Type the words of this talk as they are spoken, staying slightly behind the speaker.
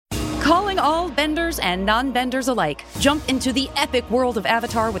Calling all benders and non-benders alike. Jump into the epic world of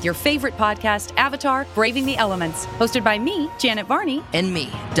Avatar with your favorite podcast, Avatar: Braving the Elements. Hosted by me, Janet Varney. And me,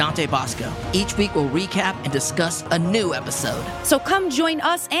 Dante Bosco. Each week we'll recap and discuss a new episode. So come join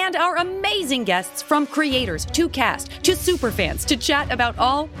us and our amazing guests, from creators to cast to superfans, to chat about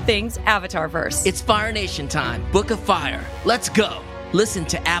all things Avatarverse. It's Fire Nation time. Book of Fire. Let's go. Listen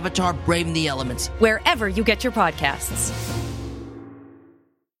to Avatar: Braving the Elements wherever you get your podcasts.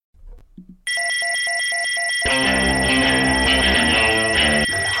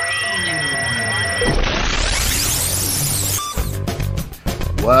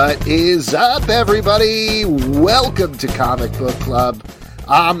 What is up, everybody? Welcome to Comic Book Club.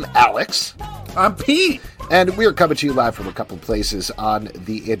 I'm Alex. I'm Pete. And we're coming to you live from a couple places on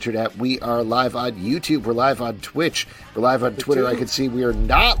the internet. We are live on YouTube. We're live on Twitch. We're live on Twitter. I can see we are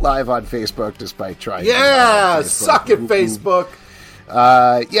not live on Facebook, despite trying. Yeah, suck it, Facebook.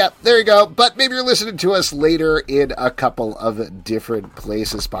 Yeah, there you go. But maybe you're listening to us later in a couple of different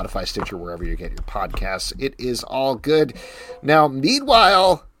places. Spotify, Stitcher, wherever you get your podcasts. It is all good. Now,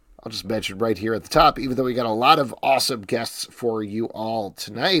 meanwhile, I'll just mention right here at the top, even though we got a lot of awesome guests for you all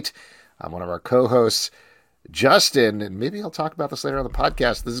tonight, one of our co-hosts, Justin, and maybe I'll talk about this later on the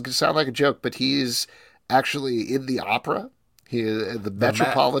podcast. This is going to sound like a joke, but he's actually in the opera. The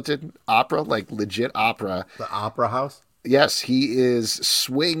Metropolitan Opera, like legit opera. The Opera House? Yes, he is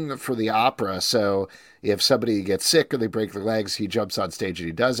swing for the opera. So if somebody gets sick or they break their legs, he jumps on stage and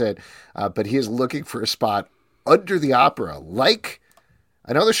he does it. But he is looking for a spot under the opera. Like,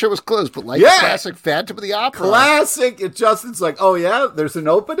 I know the show was closed, but like classic Phantom of the Opera. Classic. And Justin's like, oh yeah, there's an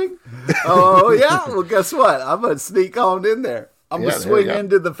opening? Oh yeah? Well, guess what? I'm going to sneak on in there. I'm going to swing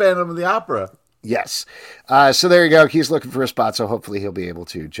into the Phantom of the Opera. Yes. So there you go. He's looking for a spot, so hopefully he'll be able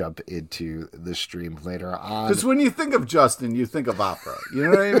to jump into the stream later on. Because when you think of Justin, you think of opera. You know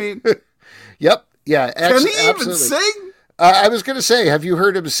what I mean? Yep. Yeah. Can he even sing? I was going to say, have you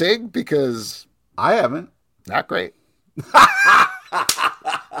heard him sing? Because I haven't. Not great.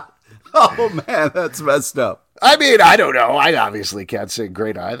 Oh, man, that's messed up. I mean, I don't know. I obviously can't sing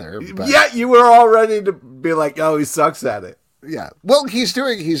great either. But... yeah, you were all ready to be like, oh, he sucks at it. Yeah. Well, he's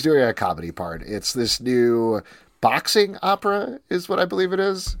doing a comedy part. It's this new boxing opera is what I believe it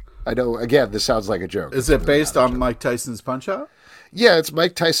is. I know, again, this sounds like a joke. Is it based on Mike Tyson's Punch-Out? Yeah, it's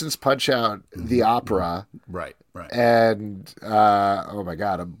Mike Tyson's Punch-Out, the opera. Right. And, oh my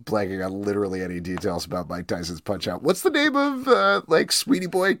God, I'm blanking on literally any details about Mike Tyson's Punch-Out. What's the name of, Sweetie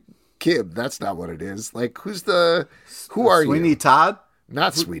Boy Kim? That's not what it is. Like, who are you? Sweeney Todd?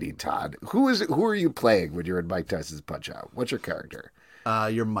 Not Sweetie Todd. Who are you playing when you're in Mike Tyson's Punch-Out? What's your character?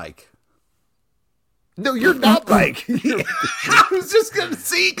 You're Mike. No, you're not Mike. I was just going to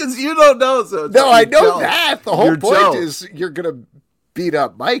see because you don't know. So no, I know that. The whole point is you're going to beat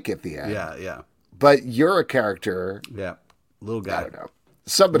up Mike at the end. Yeah. But you're a character. Yeah. Little guy. I don't know.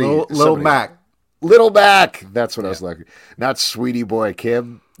 Somebody. Little Mac. Little Mac. That's what I was looking. Not Sweetie Boy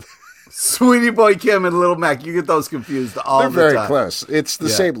Kim. Sweetie Boy Kim and Little Mac. You get those confused all the time. They're very close. It's the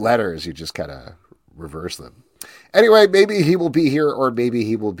same letters. You just kind of reverse them. Anyway, maybe he will be here or maybe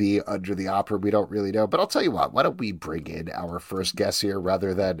he will be under the opera. We don't really know. But I'll tell you what. Why don't we bring in our first guest here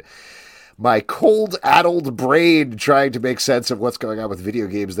rather than my cold-addled brain trying to make sense of what's going on with video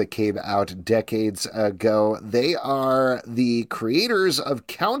games that came out decades ago. They are the creators of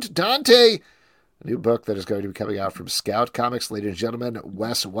Count Dante, a new book that is going to be coming out from Scout Comics. Ladies and gentlemen,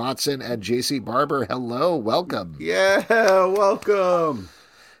 Wes Watson and J.C. Barbour. Hello, welcome. Yeah, welcome.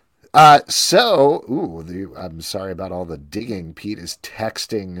 I'm sorry about all the digging. Pete is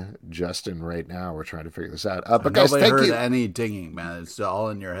texting Justin right now. We're trying to figure this out. But guys, thank you. Nobody heard any dinging, man. It's all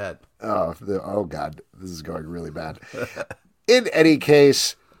in your head. Oh God, this is going really bad. In any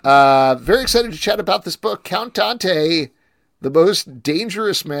case, very excited to chat about this book, Count Dante, the most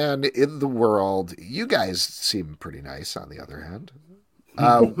dangerous man in the world. You guys seem pretty nice, on the other hand.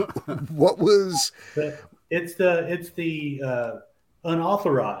 What was? It's the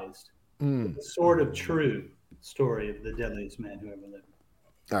unauthorized, sort of true story of the deadliest man who ever lived.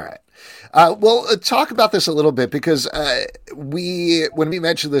 All right. Well, talk about this a little bit because when we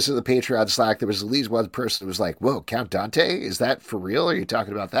mentioned this in the Patreon Slack, there was at least one person who was like, whoa, Count Dante? Is that for real? Are you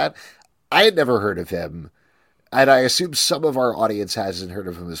talking about that? I had never heard of him, and I assume some of our audience hasn't heard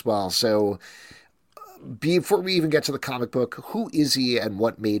of him as well. So before we even get to the comic book, who is he and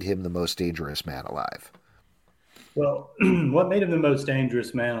what made him the most dangerous man alive? Well, what made him the most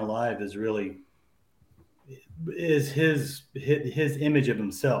dangerous man alive is his image of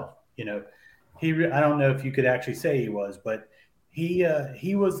himself. You know, I don't know if you could actually say he was, but he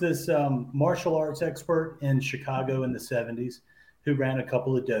was this martial arts expert in Chicago in the 70s. who ran a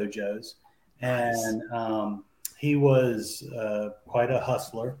couple of dojos, and he was quite a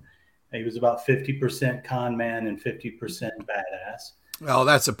hustler. He was about 50% con man and 50% badass. Oh,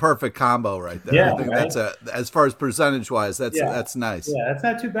 that's a perfect combo right there. Yeah, I think right? that's as far as percentage wise, that's nice. Yeah, that's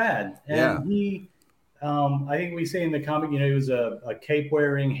not too bad. And he, I think we say in the comic, he was a cape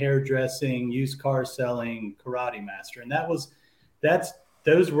wearing, hairdressing, used car selling karate master, and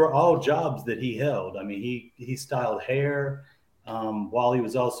those were all jobs that he held. I mean, he styled hair while he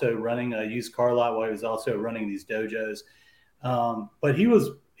was also running a used car lot, while he was also running these dojos. But he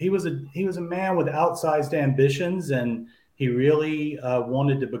was a man with outsized ambitions, and he really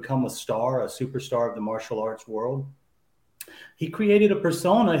wanted to become a superstar of the martial arts world. He created a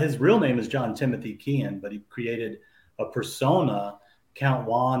persona. His real name is John Timothy Kean, but he created a persona, Count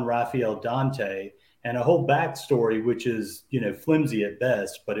Juan Rafael Dante, and a whole backstory, which is, flimsy at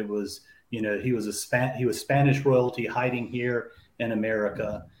best, but it was, he was Spanish royalty hiding here in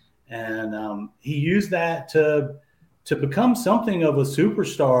America. And he used that to become something of a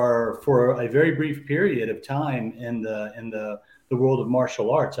superstar for a very brief period of time in the world of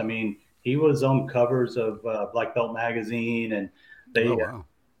martial arts. I mean, he was on covers of Black Belt magazine, and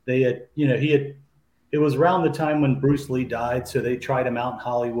they had, it was around the time when Bruce Lee died, so they tried him out in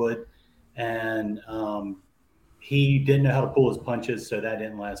Hollywood, and he didn't know how to pull his punches, so that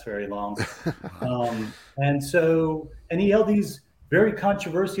didn't last very long. And he held these very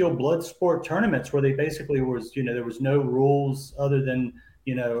controversial blood sport tournaments where they basically there was no rules other than,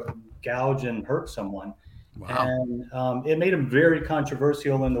 gouge and hurt someone. Wow. And it made him very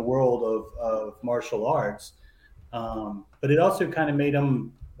controversial in the world of martial arts. But it also kind of made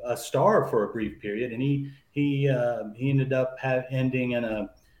him a star for a brief period. And he ended up ending in a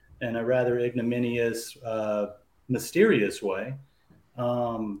rather ignominious, mysterious way.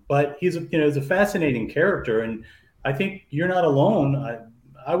 But he's a fascinating character, and I think you're not alone.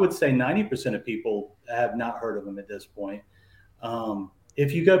 I would say 90% of people have not heard of him at this point.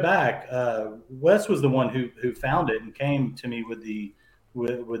 If you go back, Wes was the one who found it and came to me with the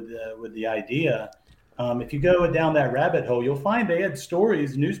idea. If you go down that rabbit hole, you'll find they had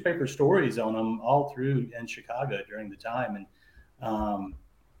newspaper stories on him all through in Chicago during the time, and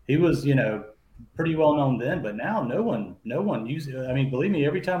he was pretty well known then. But now no one uses it. I mean, believe me,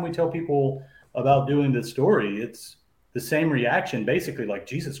 every time we tell people about doing this story, it's the same reaction, basically, like,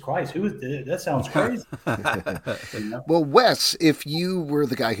 Jesus Christ, who is this? That sounds crazy. Well, Wes, if you were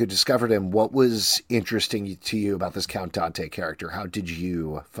the guy who discovered him, what was interesting to you about this Count Dante character? How did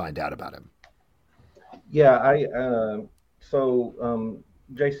you find out about him? Yeah,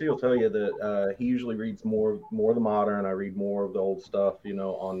 JC will tell you that he usually reads more of the modern. I read more of the old stuff,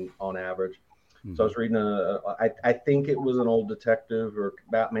 on average. Mm-hmm. So I was reading I think it was an old detective or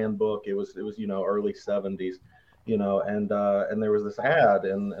Batman book. It was early 70s, and there was this ad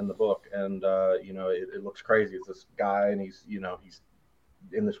in the book, and it looks crazy. It's this guy, and he's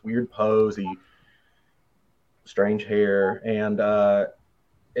in this weird pose, strange hair, and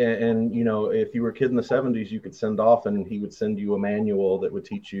if you were a kid in the 70s, you could send off, and he would send you a manual that would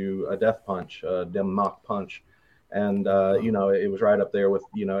teach you a death punch, dem mock punch. And, it was right up there with,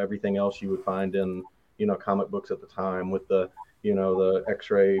 everything else you would find in, comic books at the time, with the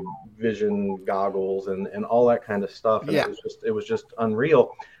X-ray vision goggles and all that kind of stuff. And it was just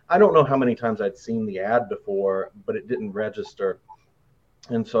unreal. I don't know how many times I'd seen the ad before, but it didn't register.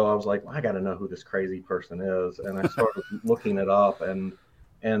 And so I was like, well, I got to know who this crazy person is. And I started looking it up, and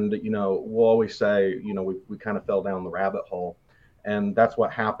we'll always say, we kind of fell down the rabbit hole. And that's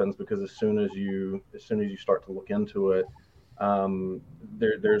what happens, because as soon as you start to look into it,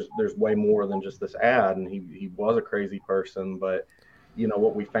 there's way more than just this ad. And he was a crazy person, but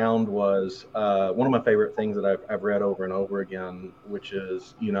what we found was one of my favorite things that I've read over and over again, which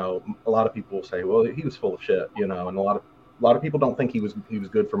is a lot of people will say, well, he was full of shit, and a lot of people don't think he was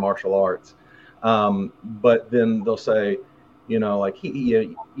good for martial arts, but then they'll say, like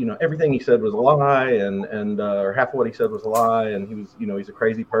he everything he said was a lie, and or half of what he said was a lie, and he was, he's a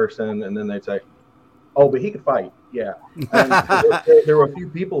crazy person. And then they'd say, oh, but he could fight. Yeah. And there were a few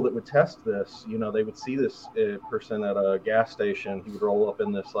people that would test this. They would see this person at a gas station. He would roll up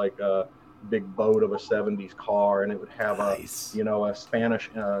in this like big boat of a 70s car, and it would have a Spanish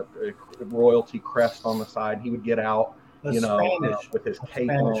royalty crest on the side. He would get out, with his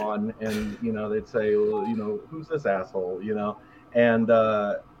cape on, and they'd say, well, who's this asshole, and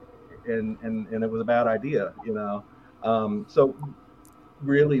it was a bad idea, so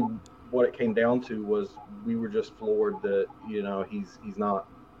really what it came down to was we were just floored that he's not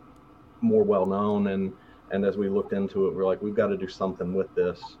more well known, and as we looked into it, we're like, we've got to do something with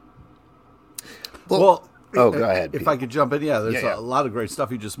this. Well, Oh, go ahead, If Pete. I could jump in, there's a lot of great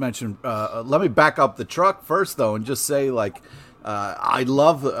stuff you just mentioned. Let me back up the truck first, though, and just say, like, I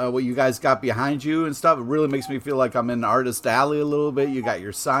love what you guys got behind you and stuff. It really makes me feel like I'm in Artist Alley a little bit. You got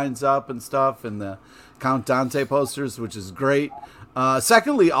your signs up and stuff, and the Count Dante posters, which is great.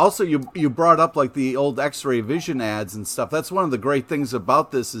 Secondly, also you brought up like the old X-ray vision ads and stuff. That's one of the great things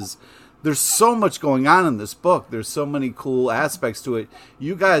about this is there's so much going on in this book. There's so many cool aspects to it.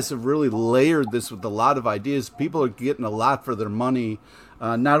 You guys have really layered this with a lot of ideas. People are getting a lot for their money.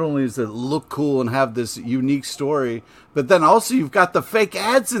 Not only does it look cool and have this unique story, but then also you've got the fake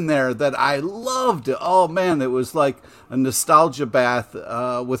ads in there that I loved. Oh man, it was like a nostalgia bath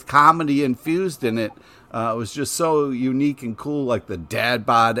with comedy infused in it. It was just so unique and cool, like the Dad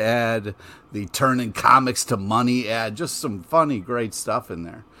Bod ad, the turning comics to money ad, just some funny, great stuff in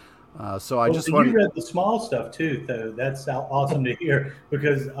there. So you read the small stuff too, though. That's awesome to hear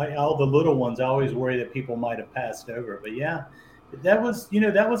because all the little ones, I always worry that people might have passed over. But yeah, that was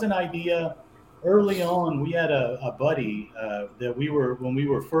an idea early on. We had a buddy that when we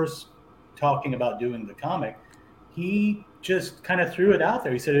were first talking about doing the comic, he just kind of threw it out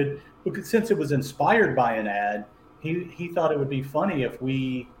there. He said, because since it was inspired by an ad, he thought it would be funny if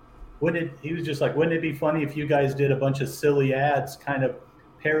he was just like, wouldn't it be funny if you guys did a bunch of silly ads kind of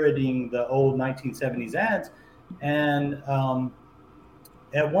parodying the old 1970s ads? And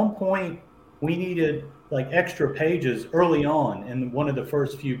at one point we needed like extra pages early on in one of the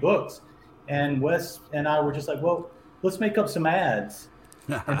first few books, and Wes and I were just like, well, let's make up some ads.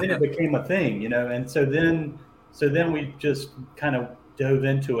 And then it became a thing, and so then we just kind of dove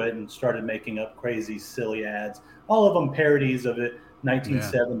into it and started making up crazy silly ads, all of them parodies of it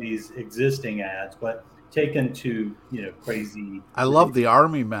 1970s existing ads, but taken to crazy. I love the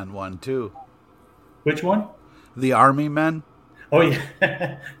Army Men one too. Which one? The Army Men. Oh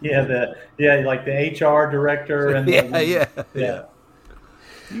yeah, like the HR director and yeah.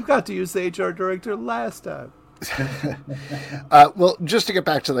 You got to use the HR director last time. Well, just to get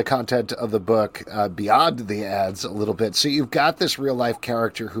back to the content of the book, beyond the ads a little bit. So you've got this real life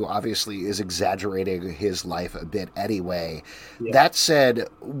character who obviously is exaggerating his life a bit anyway. Yeah. That said,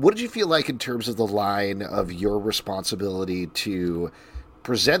 what did you feel like in terms of the line of your responsibility to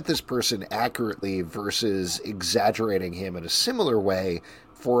present this person accurately versus exaggerating him in a similar way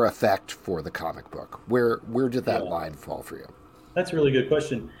for effect for the comic book? Where did that line fall for you? That's a really good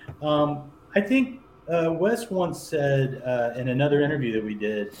question. I think Wes once said in another interview that we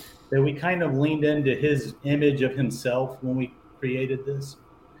did that we kind of leaned into his image of himself when we created this,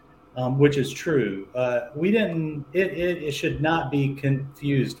 which is true. We didn't. It should not be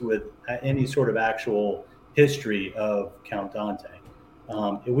confused with any sort of actual history of Count Dante.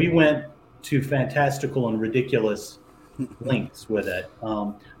 We went to fantastical and ridiculous lengths with it.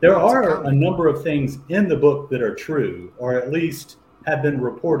 There are a number of things in the book that are true, or at least have been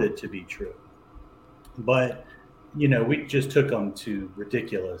reported to be true. But, we just took them to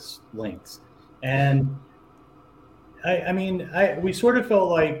ridiculous lengths. And we sort of felt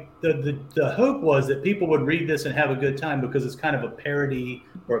like the hope was that people would read this and have a good time because it's kind of a parody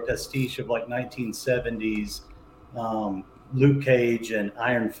or a pastiche of like 1970s Luke Cage and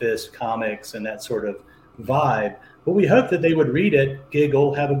Iron Fist comics and that sort of vibe. But we hoped that they would read it,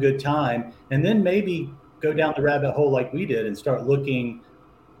 giggle, have a good time, and then maybe go down the rabbit hole like we did and start looking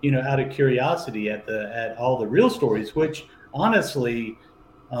out of curiosity at all the real stories, which honestly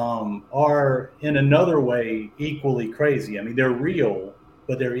are in another way equally crazy. I mean, they're real,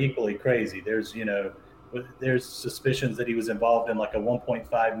 but they're equally crazy. There's suspicions that he was involved in like a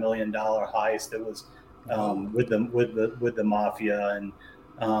 $1.5 million heist that was with the mafia, and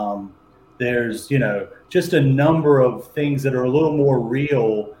there's just a number of things that are a little more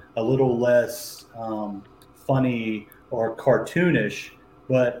real, a little less funny or cartoonish,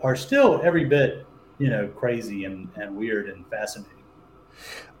 but are still every bit, crazy and weird and fascinating.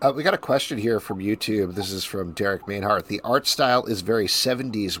 We got a question here from YouTube. This is from Derek Mainhart. The art style is very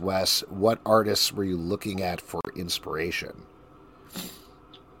 70s, Wes. What artists were you looking at for inspiration?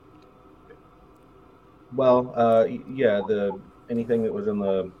 Well, anything that was in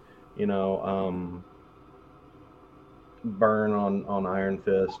the, burn on Iron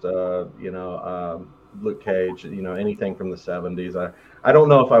Fist, Luke Cage, anything from the 70s. I don't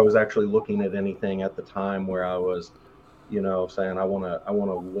know if I was actually looking at anything at the time where I was, saying I want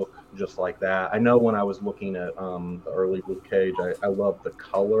to look just like that. I know when I was looking at the early Luke Cage, I loved the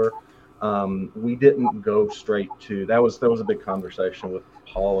color. We didn't go straight to that was a big conversation with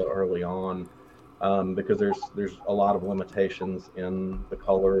Paula early on, because there's a lot of limitations in the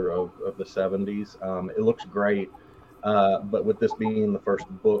color of the 70s. It looks great, but with this being the first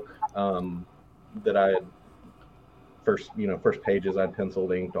book that I had first pages I'd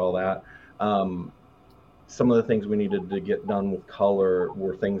penciled, inked, all that. Some of the things we needed to get done with color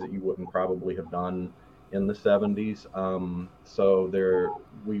were things that you wouldn't probably have done in the 70s. So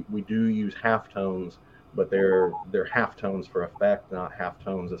we do use halftones, but they're halftones for effect, not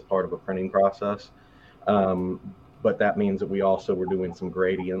halftones as part of a printing process. But that means that we also were doing some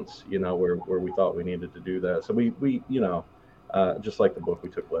gradients, where we thought we needed to do that. So we just like the book, we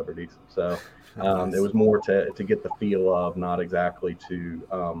took liberties. So it was more to get the feel of, not exactly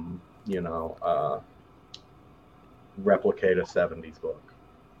to replicate a 70s book.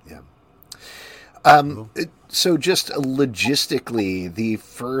 Yeah. So just logistically, the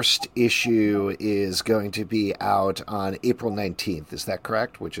first issue is going to be out on April 19th. Is that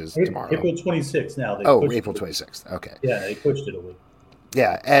correct? Which is tomorrow. April 26th now. April 26th. Okay. Yeah, they pushed it a week.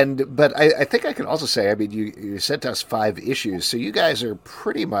 Yeah, but I think I can also say, I mean, you sent us 5 issues, so you guys are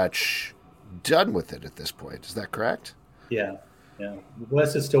pretty much done with it at this point. Is that correct? Yeah.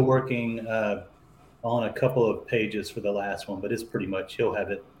 Wes is still working on a couple of pages for the last one, but it's pretty much, he'll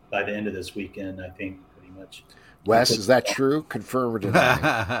have it by the end of this weekend, I think, pretty much. Wes, is that true? Confirm or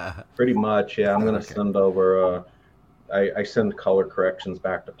deny? Pretty much, yeah. I'm going to send over, I send color corrections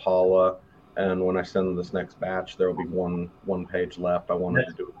back to Paula, and when I send this next batch, there will be one page left. I wanted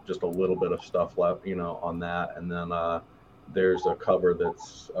to do just a little bit of stuff left, on that, and then there's a cover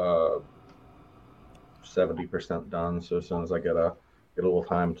that's 70% done, so as soon as I get a little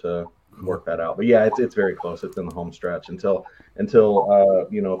time to work that out. But yeah, it's very close. It's in the home stretch until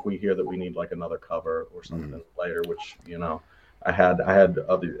if we hear that we need like another cover or something later, which I had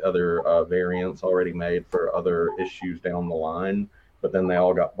other variants already made for other issues down the line, but then they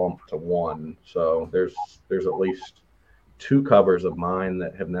all got bumped to one. So there's at least 2 covers of mine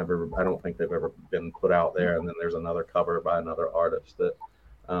that have never, I don't think they've ever been put out there, and then there's another cover by another artist that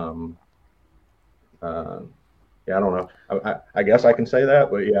I don't know. I guess I can say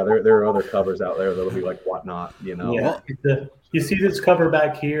that, but yeah, there are other covers out there that'll be like Whatnot, Yeah. You see this cover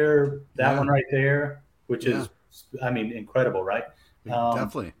back here, that one right there, which is, incredible, right?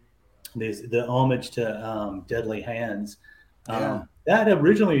 Definitely. The homage to Deadly Hands.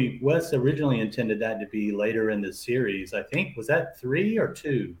 That Wes originally intended that to be later in the series. I think, was that 3 or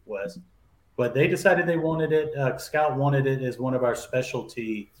 2, Wes? But they decided they wanted it. Scout wanted it as one of our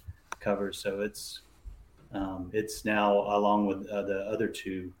specialty covers, so it's now along with the other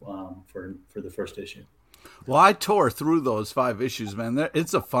 2 for the first issue. Well, I tore through those 5 issues, man.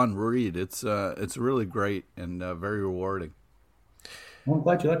 It's a fun read. It's really great and very rewarding. Well, I'm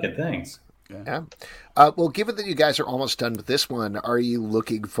glad you like it. Thanks. Yeah. Well, given that you guys are almost done with this one, are you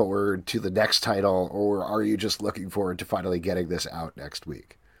looking forward to the next title, or are you just looking forward to finally getting this out next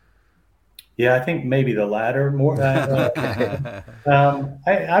week? Yeah, I think maybe the latter more.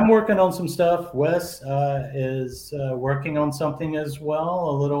 I'm working on some stuff. Wes is working on something as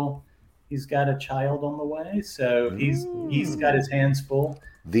well. He's got a child on the way, so he's got his hands full.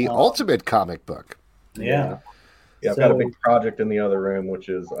 The ultimate comic book. Yeah. Yeah, I've got a big project in the other room, which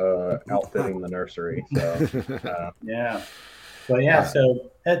is outfitting the nursery. So,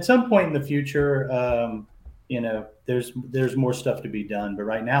 So at some point in the future, there's more stuff to be done. But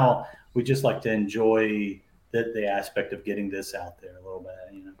right now, we just like to enjoy the aspect of getting this out there a little bit.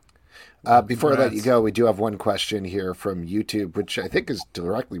 Before I let you go, we do have one question here from YouTube, which I think is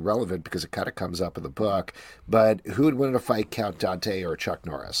directly relevant because it kind of comes up in the book. But who would win in a fight, Count Dante or Chuck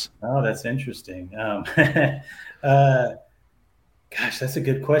Norris? Oh, that's interesting. Gosh, that's a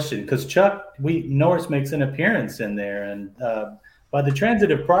good question, because Norris makes an appearance in there, and by the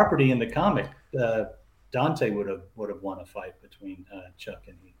transitive property in the comic, Dante would have won a fight between Chuck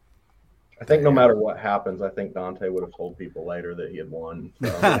and he. I think no matter what happens, I think Dante would have told people later that he had won.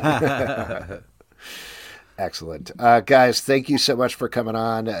 So. Excellent. Guys, thank you so much for coming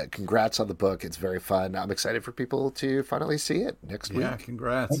on. Congrats on the book. It's very fun. I'm excited for people to finally see it next week. Yeah,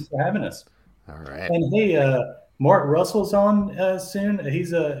 congrats. Thanks for having us. All right. And hey, Mark Russell's on soon.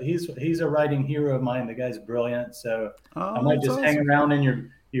 He's a writing hero of mine. The guy's brilliant. So I might just hang around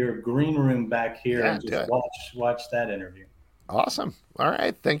in your green room back here and just watch that interview. Awesome. All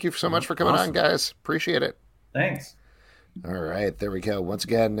right. Thank you so much for coming on, guys. Appreciate it. Thanks. All right. There we go. Once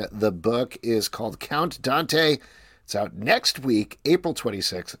again, the book is called Count Dante. It's out next week, April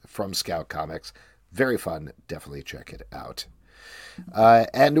 26th from Scout Comics. Very fun. Definitely check it out.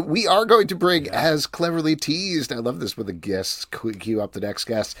 And we are going to bring, as cleverly teased, I love this when the guests queue up the next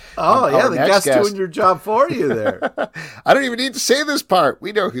guest. The guest doing your job for you there. I don't even need to say this part.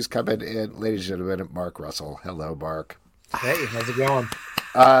 We know who's coming in. Ladies and gentlemen, Mark Russell. Hello, Mark. Hey, how's it going?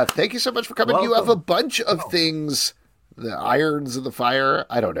 Thank you so much for coming. Welcome. You have a bunch of things the irons in the fire.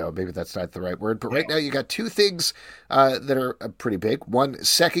 I don't know. Maybe that's not the right word. But right now you got two things that are pretty big. One,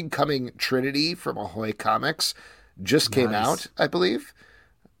 Second Coming Trinity from Ahoy Comics just came out, I believe.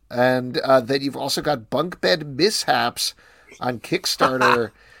 And then you've also got Bunk Bed Mishaps on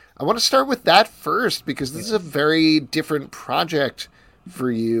Kickstarter. I want to start with that first because this is a very different project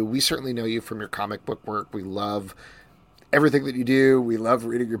for you. We certainly know you from your comic book work. We love everything that you do. We love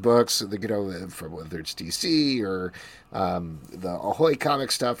reading your books, from whether it's DC or the Ahoy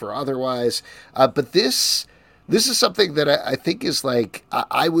comic stuff or otherwise. But this is something that I think is like,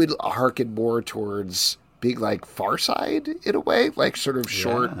 I would hearken more towards being like Far Side in a way, like sort of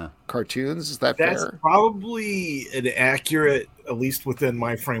short cartoons. Is that fair? That's probably an accurate, at least within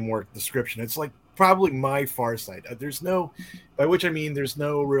my framework, description. It's like probably my Far Side. There's no, by which I mean there's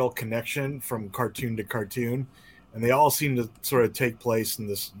no real connection from cartoon to cartoon. And they all seem to sort of take place in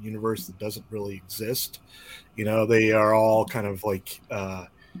this universe that doesn't really exist. They are all kind of like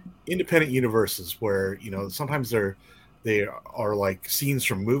independent universes where, sometimes they are like scenes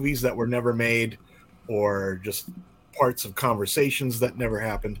from movies that were never made, or just parts of conversations that never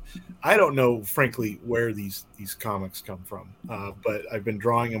happened. I don't know, frankly, where these comics come from, but I've been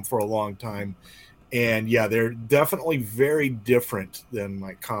drawing them for a long time. And yeah, they're definitely very different than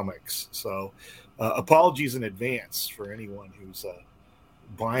my comics. So apologies in advance for anyone who's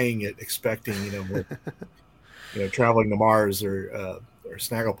buying it expecting, traveling to Mars or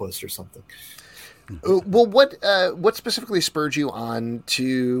Snagglepuss or something. Well, what specifically spurred you on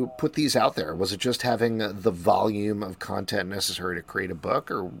to put these out there? Was it just having the volume of content necessary to create a book,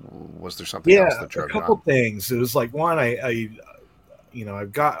 or was there something else that drove a couple things. It was like one,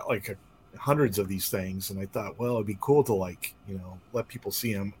 I've got like hundreds of these things, and I thought, well, it'd be cool to let people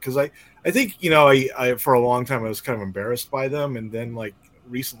see them, because I think I for a long time I was kind of embarrassed by them, and then like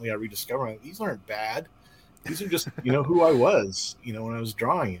recently I rediscovered these aren't bad. These are just who I was when I was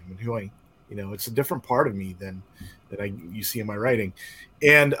drawing them, and who I. It's a different part of me than you see in my writing.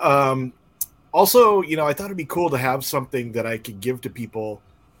 And also, I thought it'd be cool to have something that I could give to people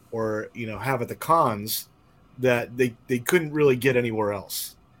or, have at the cons that they couldn't really get anywhere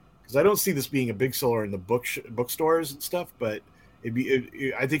else. Because I don't see this being a big seller in the bookstores and stuff, but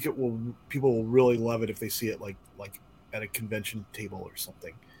I think people will really love it if they see it like at a convention table or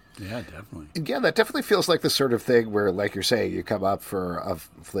something. Yeah, definitely. Yeah, that definitely feels like the sort of thing where, like you're saying, you come up for a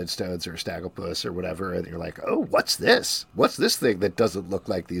Flintstones or Snagglepuss or whatever, and you're like, oh, what's this? What's this thing that doesn't look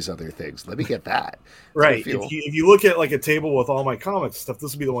like these other things? Let me get that. Right. If you look at like a table with all my comics stuff,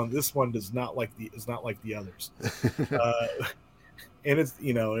 this would be the one. This one is not like the others. And it's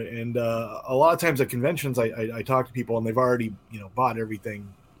and a lot of times at conventions, I talk to people and they've already bought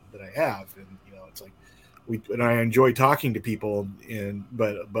everything that I have, and it's like. And I enjoy talking to people,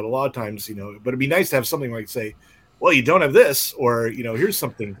 but a lot of times, but it'd be nice to have something like say, well, you don't have this, or, here's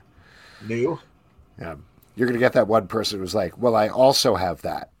something new. Yeah. You're going to get that one person who's like, well, I also have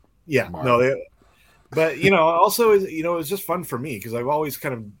that. Yeah. Mark. No, but, also, it's just fun for me because I've always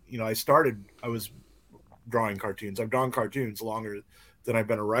kind of, I was drawing cartoons. I've drawn cartoons longer than I've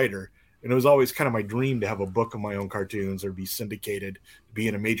been a writer. And it was always kind of my dream to have a book of my own cartoons or be syndicated, be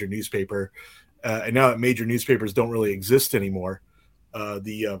in a major newspaper. And now that major newspapers don't really exist anymore,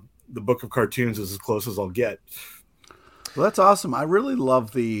 the book of cartoons is as close as I'll get. Well, that's awesome. I really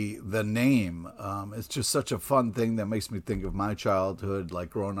love the name. It's just such a fun thing that makes me think of my childhood,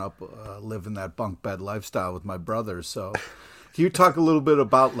 like growing up, living that bunk bed lifestyle with my brothers. So can you talk a little bit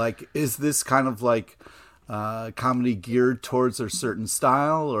about is this kind of like comedy geared towards a certain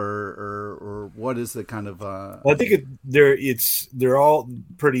style, or what is the kind of? Well, I think they're all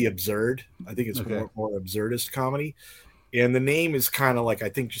pretty absurd. I think it's more absurdist comedy, and the name is kind of like I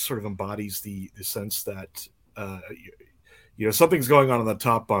think just sort of embodies the sense that something's going on in the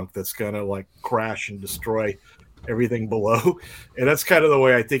top bunk that's gonna like crash and destroy everything below, and that's kind of the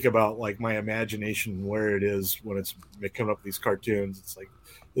way I think about like my imagination and where it is when it's coming up with these cartoons. It's like.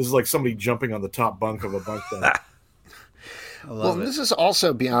 This is like somebody jumping on the top bunk of a bunk bed. This is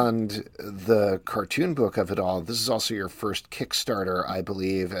also beyond the cartoon book of it all. This is also your first Kickstarter, I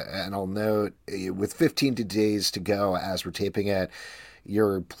believe. And I'll note, with 15 days to go as we're taping it,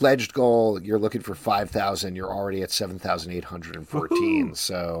 your pledged goal, you're looking for 5,000. You're already at 7,814. Woo-hoo!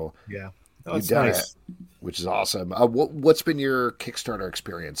 So yeah, you've done it, which is awesome. What's been your Kickstarter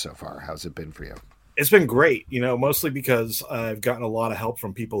experience so far? How's it been for you? It's been great, mostly because I've gotten a lot of help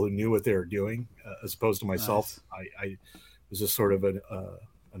from people who knew what they were doing, as opposed to myself. Nice. I was just sort of an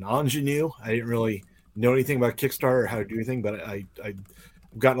ingenue. I didn't really know anything about Kickstarter or how to do anything, but I've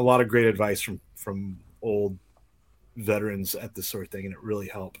gotten a lot of great advice from old veterans at this sort of thing, and it really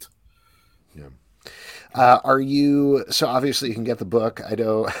helped. Yeah. Are you, so obviously you can get the book. I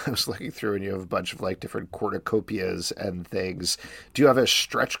know I was looking through and you have a bunch of like different cornucopias and things. Do you have a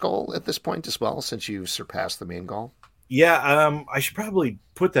stretch goal at this point as well, since you've surpassed the main goal? Yeah, I should probably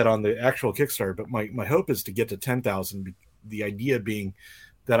put that on the actual Kickstarter, but my hope is to get to 10,000. The idea being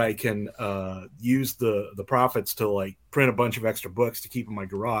that I can use the profits to like print a bunch of extra books to keep in my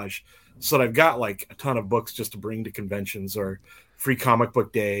garage, so that I've got like a ton of books just to bring to conventions or free comic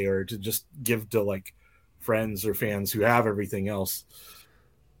book day, or to just give to like friends or fans who have everything else.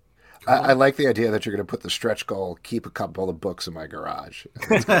 I like the idea that you're going to put the stretch goal, keep a couple of books in my garage.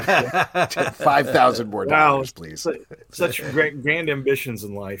 $5,000 more dollars, please. Such grand ambitions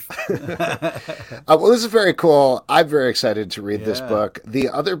in life. Well, this is very cool. I'm very excited to read this book. The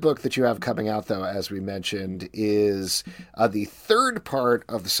other book that you have coming out, though, as we mentioned, is the third part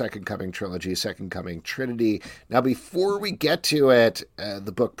of the Second Coming trilogy, Second Coming Trinity. Now, before we get to it,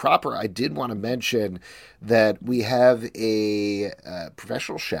 the book proper, I did want to mention that we have a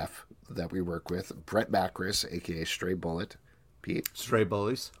professional chef that we work with, Brett Macris, aka Stray Bullet. Pete? Stray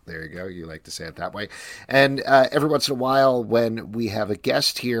Bullies. There you go. You like to say it that way. And every once in a while, when we have a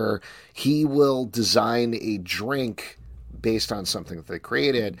guest here, he will design a drink based on something that they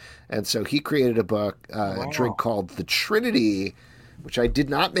created. And so he created a book, a drink called the Trinity, which I did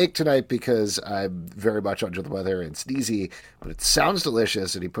not make tonight because I'm very much under the weather and sneezy, but it sounds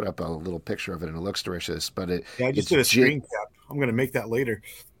delicious. And he put up a little picture of it and it looks delicious. But I just did a screen cap. I'm going to make that later.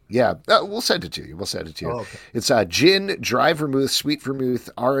 Yeah, we'll send it to you. Oh, okay. It's gin, dry vermouth, sweet vermouth,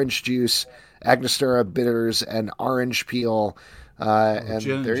 orange juice, Angostura bitters, and orange peel. And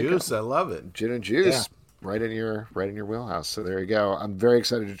gin and juice, I love it. Gin and juice, right in your wheelhouse. So there you go. I'm very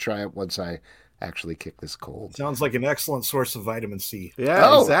excited to try it once I actually kick this cold. Sounds like an excellent source of vitamin C.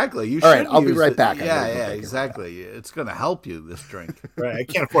 Yeah, exactly. You should. All right, I'll be right back. Yeah, exactly. It's going to help you, this drink. Right, I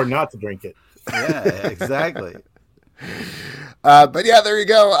can't afford not to drink it. Yeah, exactly. But yeah, there you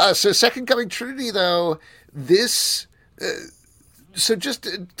go. So Second Coming Trinity, though, this... so just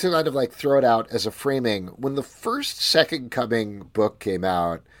to kind of like throw it out as a framing, when the first Second Coming book came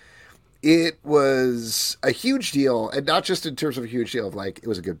out, it was a huge deal, and not just in terms of a huge deal of like it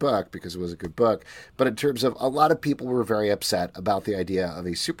was a good book because it was a good book, but in terms of a lot of people were very upset about the idea of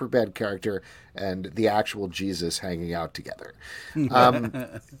a Superman character and the actual Jesus hanging out together.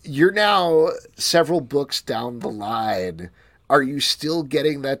 You're now several books down the line. Are you still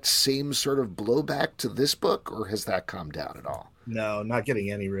getting that same sort of blowback to this book, or has that calmed down at all? No, not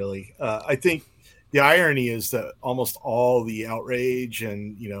getting any really. I think the irony is that almost all the outrage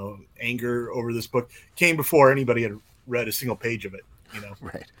and, anger over this book came before anybody had read a single page of it,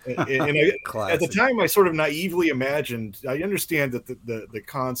 Right. And at the time I sort of naively imagined, I understand that the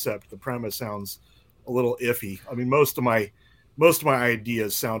concept, the premise sounds a little iffy. I mean, most of my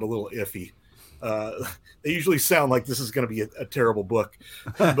ideas sound a little iffy. They usually sound like this is going to be a terrible book,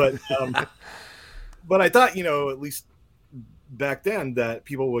 but I thought, at least back then that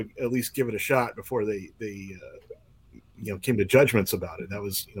people would at least give it a shot before they came to judgments about it. That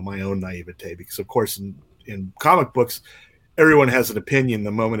was my own naivete, because of course in comic books everyone has an opinion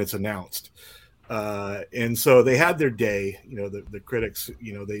the moment it's announced, and so they had their day. The critics,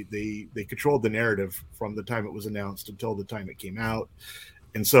 they controlled the narrative from the time it was announced until the time it came out,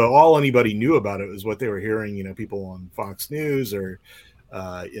 and so all anybody knew about it was what they were hearing, people on Fox News or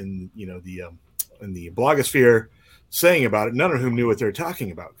in the blogosphere saying about it, none of whom knew what they were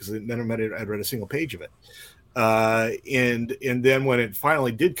talking about because none of them had read a single page of it. And then when it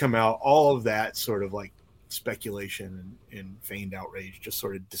finally did come out, all of that sort of like speculation and feigned outrage just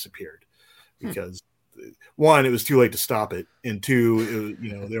sort of disappeared because one, it was too late to stop it, and two,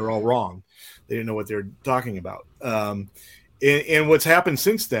 they were all wrong. They didn't know what they were talking about. And what's happened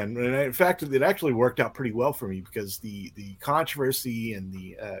since then, and in fact, it actually worked out pretty well for me because the controversy and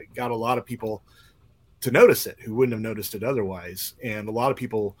got a lot of people to notice it who wouldn't have noticed it otherwise. And a lot of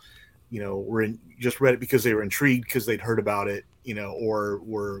people, just read it because they were intrigued because they'd heard about it, or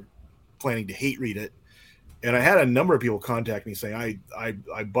were planning to hate read it. And I had a number of people contact me saying,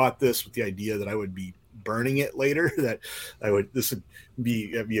 I bought this with the idea that I would be burning it later, that this would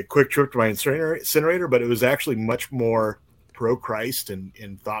be a quick trip to my incinerator, but it was actually much more pro Christ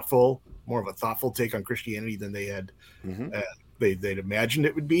and thoughtful, more of a thoughtful take on Christianity than they had, they'd imagined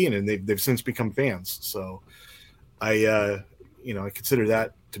it would be, and they've since become fans. So I consider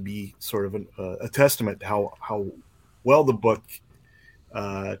that to be sort of a testament to how well the book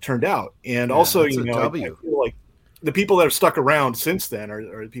turned out. And also, I feel like the people that have stuck around since then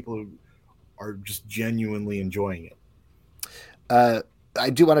are the people who are just genuinely enjoying it. I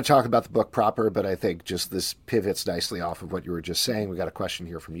do want to talk about the book proper, but I think just this pivots nicely off of what you were just saying. We got a question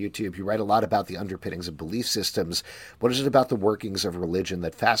here from YouTube. You write a lot about the underpinnings of belief systems. What is it about the workings of religion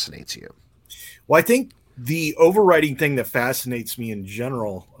that fascinates you? Well, I think the overriding thing that fascinates me in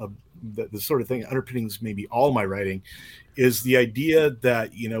general, the sort of thing underpinnings maybe all my writing, is the idea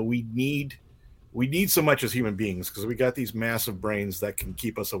that we need so much as human beings, because we got these massive brains that can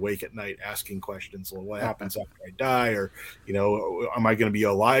keep us awake at night asking questions. Well, what happens after I die? Or, am I going to be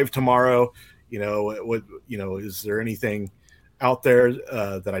alive tomorrow? Is there anything out there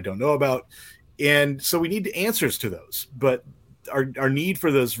that I don't know about? And so we need answers to those. But our need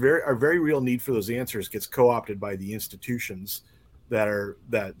for those, our very real need for those answers gets co-opted by the institutions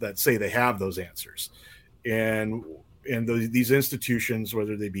that say they have those answers. And these institutions,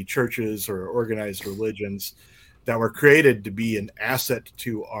 whether they be churches or organized religions that were created to be an asset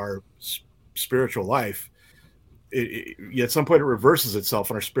to our spiritual life, at some point it reverses itself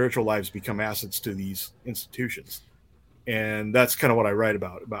and our spiritual lives become assets to these institutions. And that's kind of what I write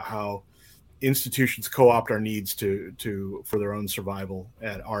about how institutions co-opt our needs for their own survival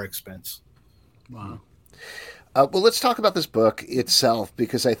at our expense. Wow. Well, let's talk about this book itself,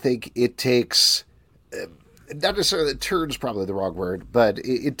 because I think it takes... not necessarily, turn's probably the wrong word, but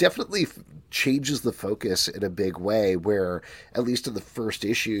it definitely changes the focus in a big way, where, at least in the first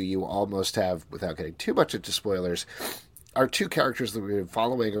issue, you almost have, without getting too much into spoilers, our two characters that we've been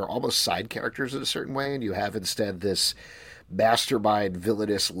following are almost side characters in a certain way, and you have instead this mastermind,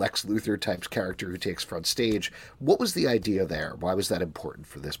 villainous Lex Luthor type character who takes front stage. What was the idea there? Why was that important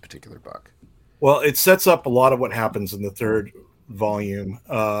for this particular book? Well, it sets up a lot of what happens in the third volume,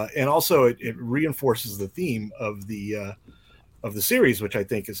 and also it reinforces the theme of the series, which I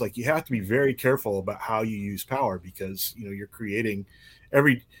think is like, you have to be very careful about how you use power, because you're creating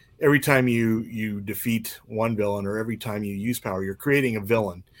every time you defeat one villain, or every time you use power, you're creating a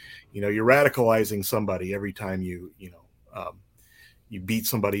villain. You're radicalizing somebody every time you beat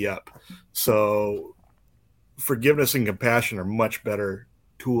somebody up. So forgiveness and compassion are much better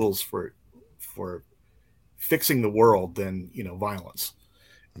tools for fixing the world than violence.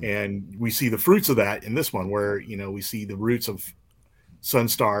 And we see the fruits of that in this one, where we see the roots of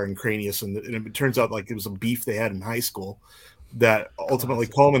Sunstar and Cranius, and it turns out like it was a beef they had in high school that ultimately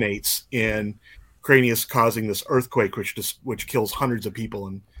culminates in Cranius causing this earthquake, which kills hundreds of people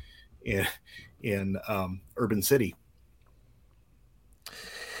in Urban City.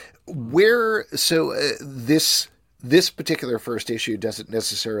 This particular first issue doesn't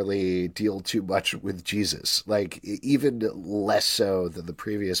necessarily deal too much with Jesus, like even less so than the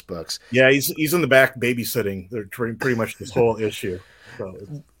previous books. Yeah, he's in the back babysitting. They're pretty much this whole issue. So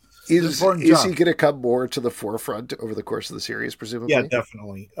is he going to come more to the forefront over the course of the series, presumably? Yeah,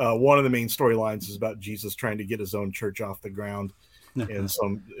 definitely. One of the main storylines is about Jesus trying to get his own church off the ground in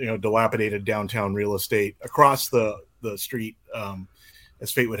some dilapidated downtown real estate across the street,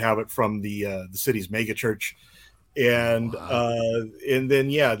 as fate would have it, from the city's mega church. And and then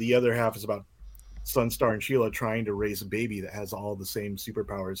the other half is about Sunstar and Sheila trying to raise a baby that has all the same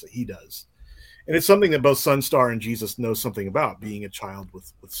superpowers that he does. And it's something that both Sunstar and Jesus know something about, being a child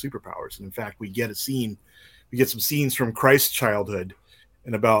with superpowers. And in fact, we get some scenes from Christ's childhood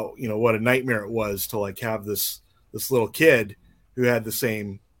and about what a nightmare it was to like have this little kid who had the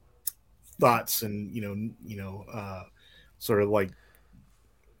same thoughts and sort of like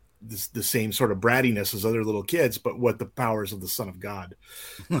the same sort of brattiness as other little kids, but what the powers of the Son of God.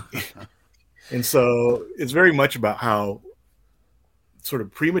 And so it's very much about how sort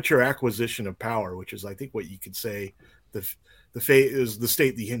of premature acquisition of power, which is, I think, what you could say the fate is the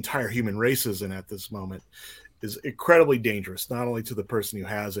state the entire human race is in at this moment, is incredibly dangerous, not only to the person who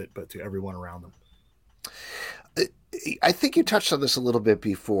has it, but to everyone around them. I think you touched on this a little bit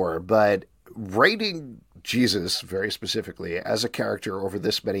before, but writing Jesus very specifically as a character over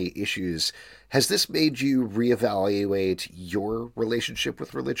this many issues, has this made you reevaluate your relationship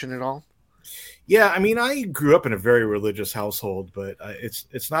with religion at all? Yeah, I mean, I grew up in a very religious household, but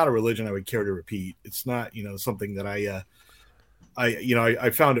it's not a religion I would care to repeat. It's not something that I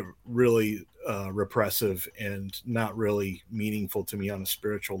found it really repressive and not really meaningful to me on a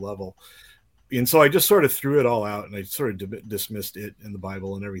spiritual level. And so I just sort of threw it all out, and I sort of dismissed it in the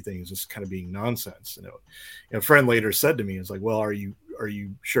Bible and everything as just kind of being nonsense. A friend later said to me, "It's like, well, are you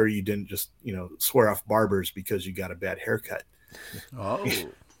sure you didn't just swear off barbers because you got a bad haircut?" Oh.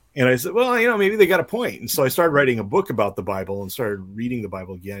 And I said, well, maybe they got a point. And so I started writing a book about the Bible and started reading the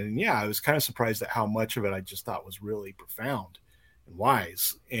Bible again. And I was kind of surprised at how much of it I just thought was really profound and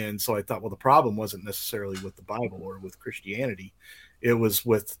wise. And so I thought, well, the problem wasn't necessarily with the Bible or with Christianity. It was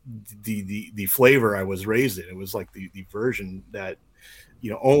with the flavor I was raised in. It was like the version that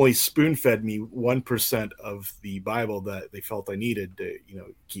only spoon fed me 1% of the Bible that they felt I needed to,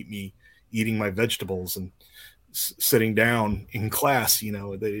 keep me eating my vegetables and sitting down in class.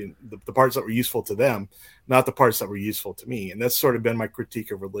 The parts that were useful to them, not the parts that were useful to me. And that's sort of been my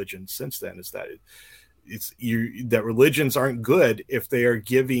critique of religion since then, is that that religions aren't good if they are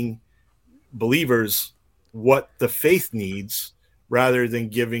giving believers what the faith needs rather than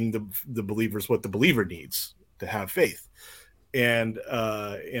giving the believers what the believer needs to have faith. And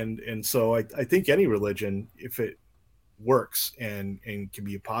so I think any religion, if it works and can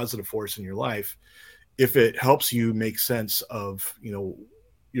be a positive force in your life, if it helps you make sense of,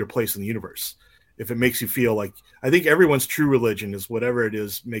 your place in the universe, if it makes you feel like, I think everyone's true religion is whatever it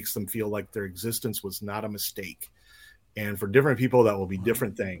is, makes them feel like their existence was not a mistake. And for different people, that will be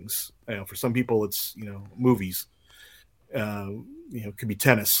different things. For some people, it's, movies, could be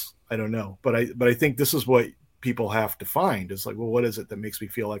tennis. I don't know. But I think this is what people have to find. It's like, well, what is it that makes me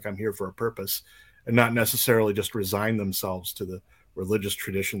feel like I'm here for a purpose, and not necessarily just resign themselves to the religious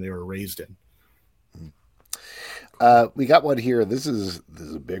tradition they were raised in. We got one here. This is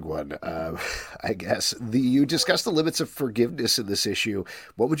a big one, I guess. You discussed the limits of forgiveness in this issue.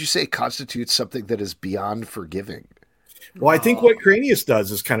 What would you say constitutes something that is beyond forgiving? Well, I think what Cranius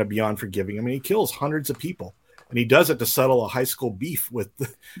does is kind of beyond forgiving. I mean, he kills hundreds of people, and he does it to settle a high school beef with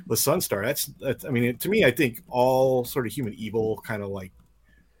Sunstar. That's. I mean, to me, I think all sort of human evil kind of like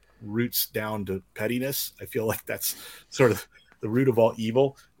roots down to pettiness. I feel like that's sort of the root of all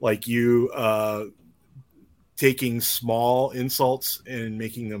evil. Like you taking small insults and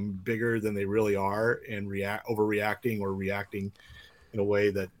making them bigger than they really are, and overreacting or reacting in a way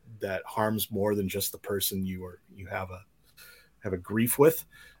that harms more than just the person you have a grief with.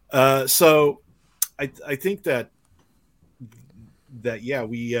 So I think that yeah,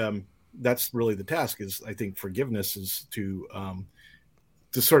 we that's really the task. Is I think forgiveness is to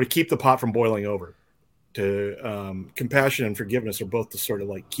sort of keep the pot from boiling over. To compassion and forgiveness are both to sort of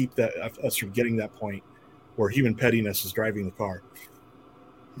like keep us from getting that point where human pettiness is driving the car.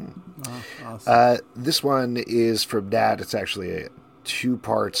 Oh, awesome. This one is from Nat. It's actually 2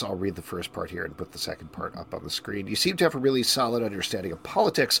 parts. I'll read the first part here and put the second part up on the screen. You seem to have a really solid understanding of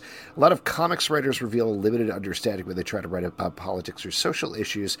politics. A lot of comics writers reveal a limited understanding when they try to write about politics or social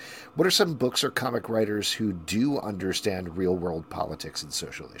issues. What are some books or comic writers who do understand real-world politics and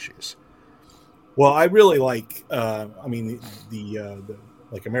social issues? Well, I really like, the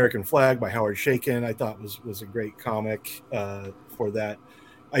like American Flag by Howard Chaykin, I thought was a great comic for that.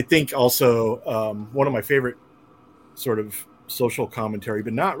 I think also one of my favorite sort of social commentary,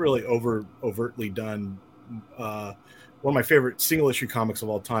 but not really overtly done. One of my favorite single issue comics of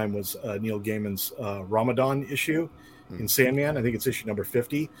all time was Neil Gaiman's Ramadan issue in Sandman. I think it's issue number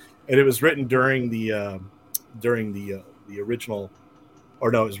 50, and it was written during the original, or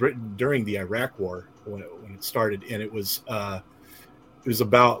no, it was written during the Iraq War when it started, and it was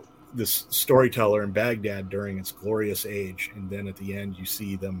about this storyteller in Baghdad during its glorious age. And then at the end, you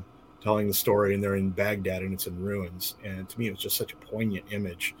see them telling the story, and they're in Baghdad and it's in ruins. And to me, it was just such a poignant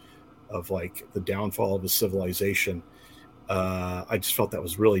image of like the downfall of a civilization. I just felt that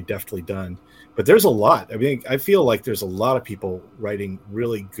was really deftly done. But there's a lot. I mean, I feel like there's a lot of people writing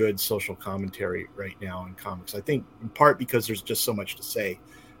really good social commentary right now in comics. I think in part because there's just so much to say.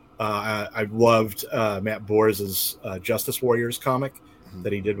 I loved Matt Boers' Justice Warriors comic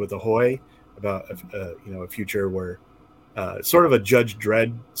that he did with Ahoy about a future where sort of a Judge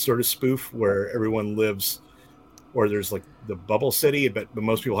Dredd sort of spoof where everyone lives, or there's like the bubble city, but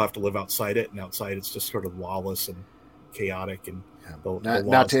most people have to live outside it, and outside it's just sort of lawless and chaotic. And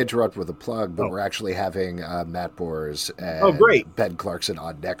not to interrupt with a plug, but we're actually having Matt Boers and Ben Clarkson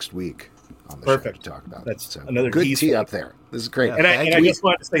on next week on the show to talk about That's it. So another good tee up there. This is great. Yeah. And I just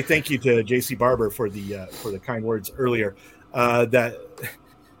wanted to say thank you to JC Barbour for the kind words earlier.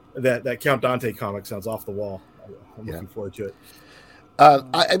 That Count Dante comic sounds off the wall. I'm looking forward to it.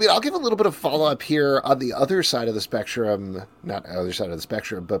 I mean, I'll give a little bit of follow-up here on the other side of the spectrum, not other side of the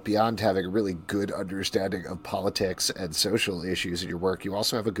spectrum, but beyond having a really good understanding of politics and social issues in your work, you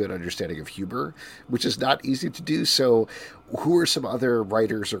also have a good understanding of humor, which is not easy to do. So who are some other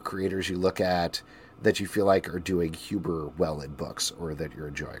writers or creators you look at that you feel like are doing humor well in books or that you're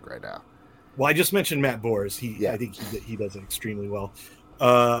enjoying right now? Well, I just mentioned Matt Boers. I think he does it extremely well.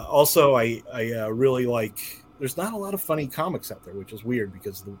 Also, I really like... There's not a lot of funny comics out there, which is weird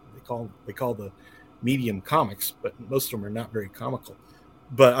because they call the medium comics, but most of them are not very comical.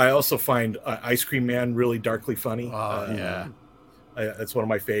 But I also find Ice Cream Man really darkly funny. That's one of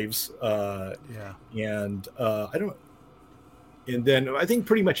my faves. And I don't. And then I think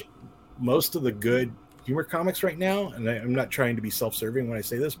pretty much most of the good humor comics right now, and I'm not trying to be self-serving when I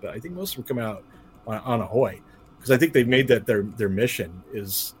say this, but I think most of them come out on Ahoy, because I think they've made that their mission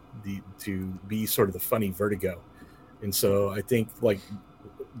is to be sort of the funny Vertigo. And so I think like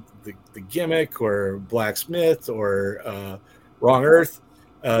the Gimmick or Blacksmith or Wrong Earth,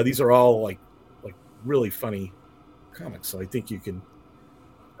 these are all like really funny comics. So I think you can.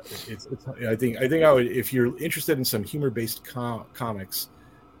 I think I would, if you're interested in some humor-based comics,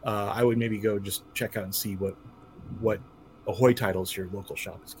 I would maybe go just check out and see what Ahoy titles your local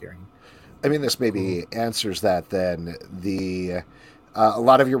shop is carrying. I mean, this maybe answers that then. A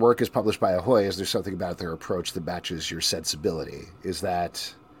lot of your work is published by Ahoy. Is there something about their approach that matches your sensibility? Is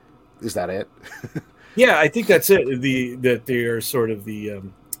that it? Yeah, I think that's it. That they are sort of the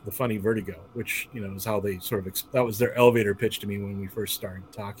funny Vertigo, which is how they sort of that was their elevator pitch to me when we first started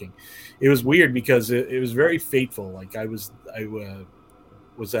talking. It was weird because it was very fateful. Like I was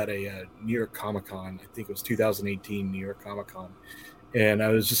at a New York Comic Con. I think it was 2018 New York Comic Con, and I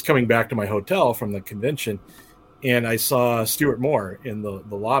was just coming back to my hotel from the convention, and I saw Stuart Moore in the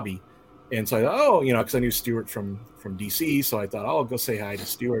lobby, and so I thought, because I knew Stuart from DC, so I thought, I'll go say hi to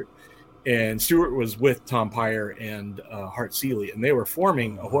Stuart. And Stuart was with Tom Peyer and Hart Seeley, and they were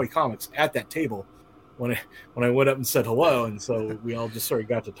forming Ahoy Comics at that table when I went up and said hello. And so we all just sort of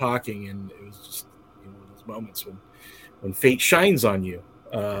got to talking, and it was just those moments when fate shines on you.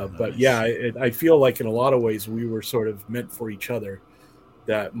 But yeah, I feel like in a lot of ways we were sort of meant for each other.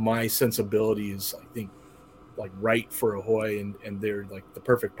 That my sensibility is, I think, like right for Ahoy, and they're like the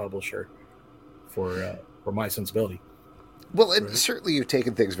perfect publisher for my sensibility. Well, and certainly you've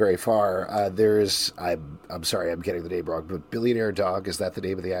taken things very far. I'm sorry, I'm getting the name wrong, but Billionaire Dog, is that the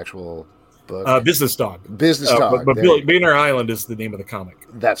name of the actual book? Business Dog. Business Dog. But Billionaire Island is the name of the comic.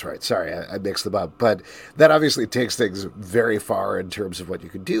 That's right. Sorry, I mixed them up. But that obviously takes things very far in terms of what you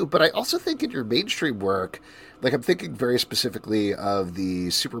can do. But I also think in your mainstream work, like I'm thinking very specifically of the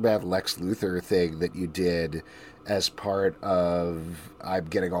Superman Lex Luthor thing that you did as part of, I'm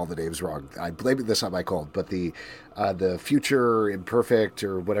getting all the names wrong, I'm blaming this on my cold, but the Future Imperfect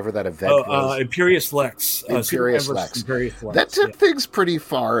or whatever that event was. Imperious Lex. Imperious Lex. That took things pretty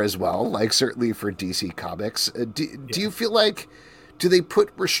far as well, like certainly for DC Comics. Do you feel like, do they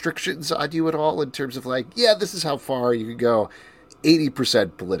put restrictions on you at all in terms of like, this is how far you can go?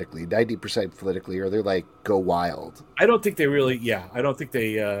 80% politically, 90% politically, or they're like, go wild? I don't think they really, I don't think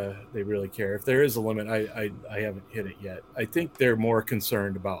they really care. If there is a limit, I haven't hit it yet. I think they're more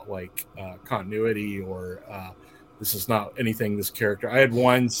concerned about like continuity or this is not anything this character. I had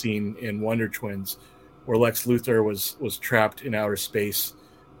one scene in Wonder Twins where Lex Luthor was trapped in outer space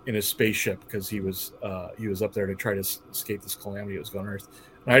in his spaceship because he was up there to try to escape this calamity that was going on Earth.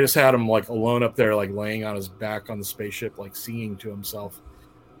 And I just had him like alone up there, like laying on his back on the spaceship, like singing to himself.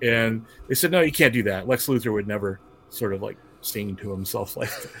 And they said, no, you can't do that. Lex Luthor would never sort of like sing to himself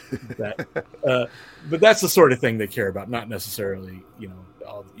like that. But that's the sort of thing they care about, not necessarily,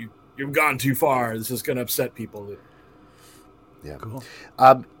 you've gone too far. This is going to upset people. Yeah. Cool.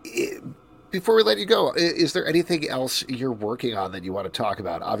 Before we let you go, is there anything else you're working on that you want to talk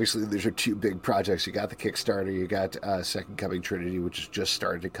about? Obviously, these are two big projects. You got the Kickstarter, you got Second Coming Trinity, which has just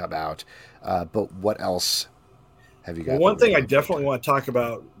started to come out. But what else have you got? Well, one thing I definitely want to talk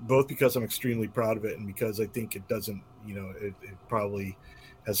about, both because I'm extremely proud of it and because I think it doesn't, it probably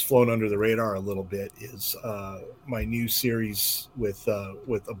has flown under the radar a little bit, is my new series with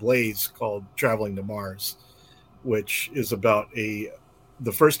Ablaze called Traveling to Mars, which is about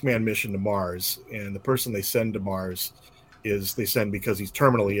the first manned mission to Mars, and the person they send to Mars is they send because he's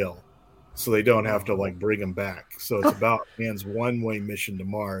terminally ill, so they don't have to like bring him back. So it's about man's one-way mission to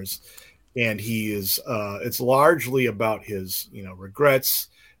Mars, and he is it's largely about his regrets,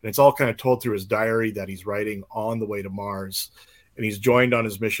 and it's all kind of told through his diary that he's writing on the way to Mars. And he's joined on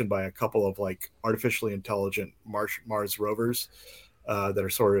his mission by a couple of like artificially intelligent Mars rovers that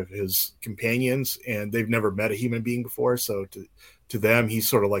are sort of his companions, and they've never met a human being before, so to them, he's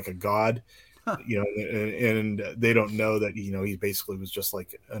sort of like a god, and they don't know that, he basically was just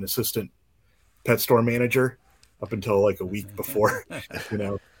like an assistant pet store manager up until like a week before,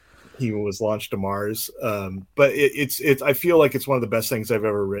 he was launched to Mars. But it's I feel like it's one of the best things I've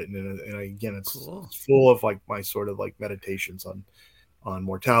ever written. And again, it's Cool. It's full of like my sort of like meditations on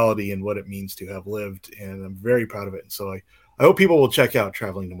mortality and what it means to have lived. And I'm very proud of it. And so I hope people will check out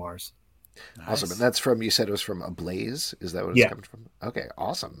Traveling to Mars. Nice. Awesome. And that's from, you said it was from Ablaze? Is that what it's coming from? Okay,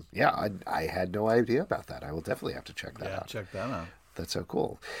 awesome. Yeah, I had no idea about that. I will definitely have to check that out. Check that out. That's so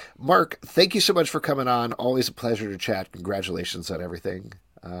cool. Mark, thank you so much for coming on. Always a pleasure to chat. Congratulations on everything.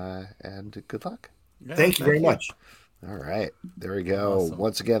 And good luck. Yeah, thank you very much. All right. There we go. Awesome.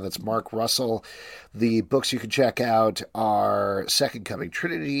 Once again, that's Mark Russell. The books you can check out are Second Coming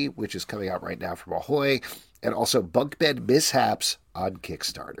Trinity, which is coming out right now from Ahoy, and also Bunk Bed Mishaps on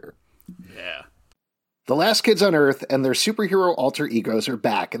Kickstarter. Yeah. The Last Kids on Earth and their superhero alter egos are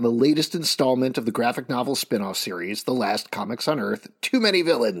back in the latest installment of the graphic novel spin-off series, The Last Comics on Earth, Too Many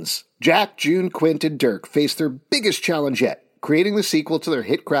Villains. Jack, June, Quint, and Dirk face their biggest challenge yet, creating the sequel to their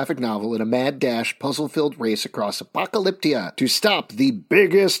hit graphic novel in a mad dash, puzzle-filled race across Apocalyptia to stop the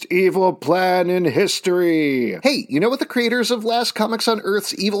biggest evil plan in history. Hey, you know what the creators of Last Comics on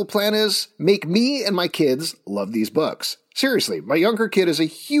Earth's evil plan is? Make me and my kids love these books. Seriously, my younger kid is a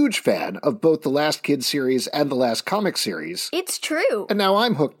huge fan of both the Last Kids series and the Last Comics series. It's true. And now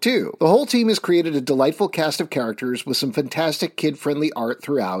I'm hooked too. The whole team has created a delightful cast of characters with some fantastic kid-friendly art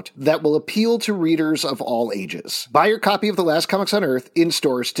throughout that will appeal to readers of all ages. Buy your copy of The Last Comics on Earth in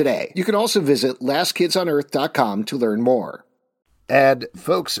stores today. You can also visit lastkidsonearth.com to learn more. And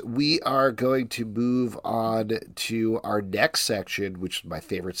folks, we are going to move on to our next section, which is my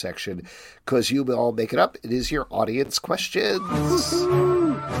favorite section, because you will all make it up. It is your audience questions.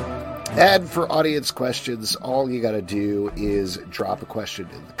 And for audience questions, all you got to do is drop a question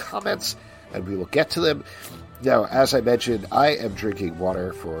in the comments, and we will get to them. Now, as I mentioned, I am drinking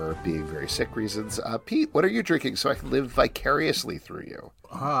water for being very sick reasons. Pete, what are you drinking so I can live vicariously through you?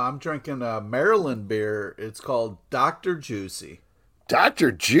 I'm drinking a Maryland beer. It's called Dr. Juicy.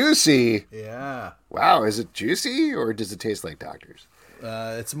 Dr. Juicy? Yeah. Wow, is it juicy or does it taste like Doctor's?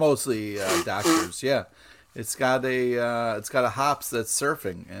 It's mostly Doctor's. Yeah, it's got a hops that's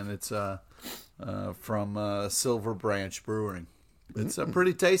surfing, and it's from Silver Branch Brewing. It's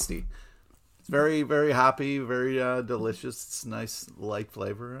pretty tasty. It's very, very hoppy, very delicious. It's nice light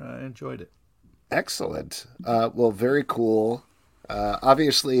flavor. I enjoyed it. Excellent. Well, very cool.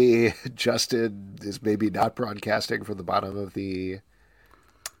 Obviously, Justin is maybe not broadcasting from the bottom of the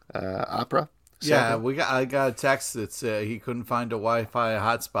opera. Yeah, I got a text that said he couldn't find a Wi-Fi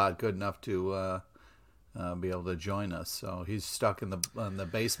hotspot good enough to be able to join us. So he's stuck in the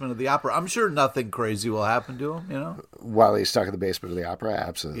basement of the opera. I'm sure nothing crazy will happen to him, you know? While he's stuck in the basement of the opera?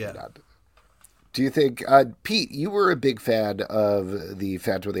 Absolutely not. Do you think, Pete, you were a big fan of the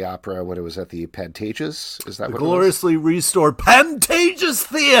Phantom of the Opera when it was at the Pantages? Is that the what gloriously restored Pantages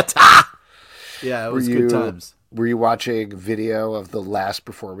Theater? Yeah, it was good times. Were you watching video of the last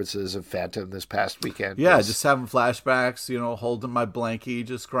performances of Phantom this past weekend? Yeah, just having flashbacks, holding my blankie,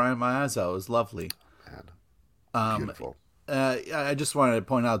 just crying my eyes out. It was lovely. Beautiful. I just wanted to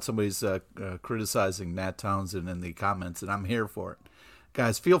point out somebody's criticizing Nat Townsend in the comments, and I'm here for it.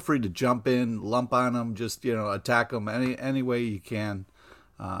 Guys, feel free to jump in, lump on them, just, attack them any way you can.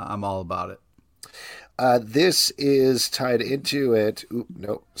 I'm all about it. This is tied into it. Ooh,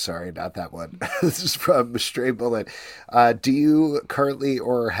 no, sorry, not that one. This is from Stray Bullet. Do you currently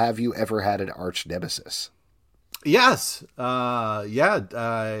or have you ever had an arch nemesis? Yes. I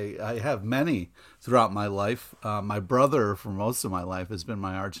have many throughout my life. My brother, for most of my life, has been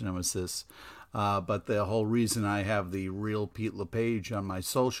my arch nemesis. But the whole reason I have the real Pete LePage on my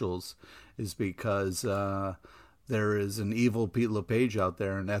socials is because there is an evil Pete LePage out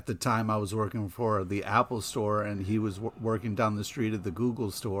there. And at the time I was working for the Apple store and he was working down the street at the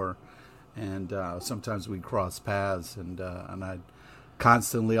Google store. And sometimes we'd cross paths and I'd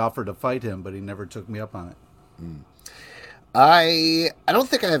constantly offer to fight him, but he never took me up on it. I don't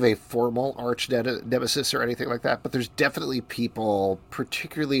think I have a formal arch nemesis or anything like that, but there's definitely people,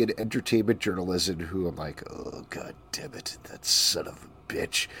 particularly in entertainment journalism, who I'm like, oh, God damn it, that son of a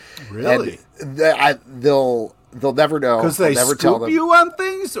bitch. Really? And they'll never know. Because they never scoop tell them. you on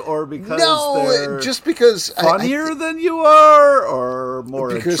things, or because they're just because funnier than you are, or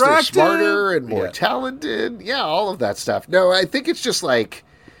more because attractive, they're smarter and more talented. Yeah, all of that stuff. No, I think it's just like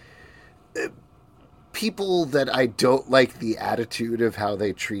people that I don't like the attitude of how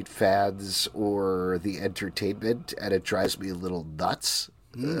they treat fans or the entertainment, and it drives me a little nuts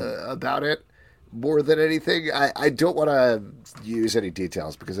about it more than anything. I don't want to use any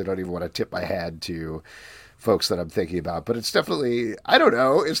details because I don't even want to tip my hand to folks that I'm thinking about, but it's definitely, I don't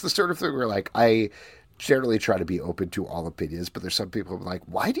know, it's the sort of thing where like I generally try to be open to all opinions, but there's some people who are like,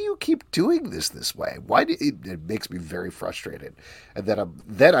 why do you keep doing this way? Why do it makes me very frustrated. And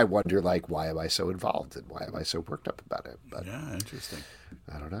then I wonder, like, why am I so involved and why am I so worked up about it? But yeah, interesting.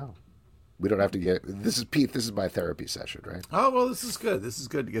 I don't know. We don't have to get. This is Pete. This is my therapy session, right? Oh, well, this is good. This is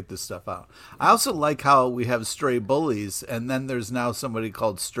good to get this stuff out. I also like how we have stray bullies, and then there's now somebody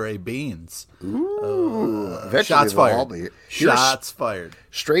called Stray Beans. Ooh. Shots fired. Shots fired.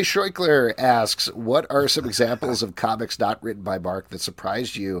 Stray Scheuchler asks, what are some examples of comics not written by Mark that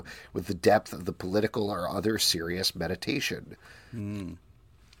surprised you with the depth of the political or other serious meditation?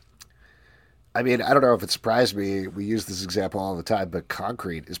 I mean, I don't know if it surprised me. We use this example all the time, but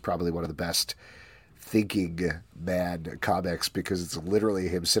Concrete is probably one of the best thinking man comics because it's literally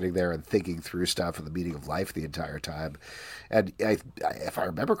him sitting there and thinking through stuff and the meaning of life the entire time. And if I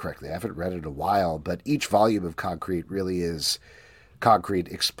remember correctly, I haven't read it in a while, but each volume of Concrete really is Concrete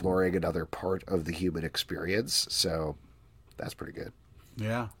exploring another part of the human experience. So that's pretty good.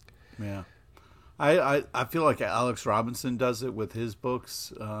 Yeah. I feel like Alex Robinson does it with his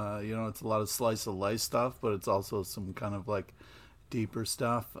books. It's a lot of slice of life stuff, but it's also some kind of like deeper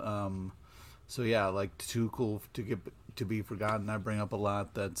stuff. So yeah, like Too Cool to Be Forgotten. I bring up a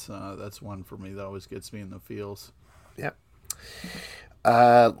lot. That's one for me that always gets me in the feels. Yep.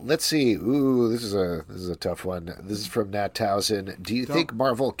 Let's see. Ooh, this is a tough one. This is from Nat Townsend. Do you think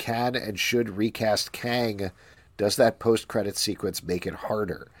Marvel can and should recast Kang? Does that post-credit sequence make it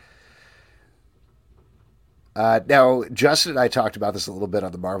harder? Now, Justin and I talked about this a little bit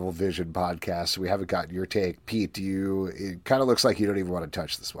on the Marvel Vision podcast, so we haven't gotten your take. Pete, it kind of looks like you don't even want to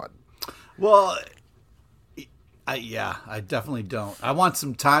touch this one. Well, I definitely don't. I want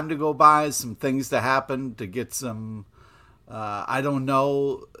some time to go by, some things to happen, to get some, I don't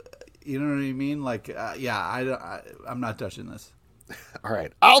know, you know what I mean? Like, I'm not touching this. All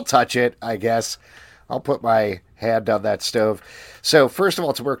right, I'll touch it, I guess. I'll put my hand on that stove. So first of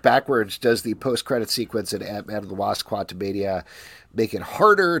all, to work backwards, does the post-credit sequence in Ant-Man and the Wasp: Quantumania make it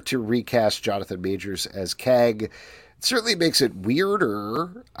harder to recast Jonathan Majors as Kang? It certainly makes it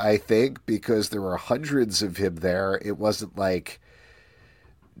weirder, I think, because there were hundreds of him there. It wasn't like,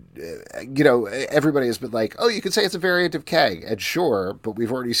 everybody has been like, oh, you could say it's a variant of Kang. And sure, but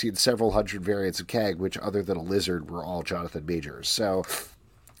we've already seen several hundred variants of Kang, which other than a lizard were all Jonathan Majors. So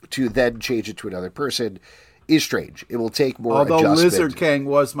to then change it to another person is strange. It will take more adjustment. Although Lizard Kang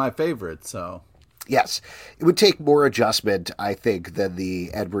was my favorite, so. Yes. It would take more adjustment, I think, than the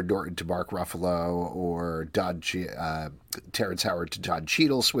Edward Norton to Mark Ruffalo or Terrence Howard to Don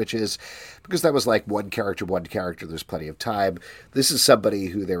Cheadle switches, because that was like one character, there's plenty of time. This is somebody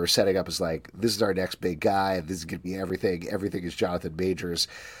who they were setting up as like, this is our next big guy, this is going to be everything is Jonathan Majors.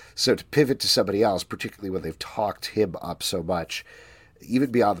 So to pivot to somebody else, particularly when they've talked him up so much,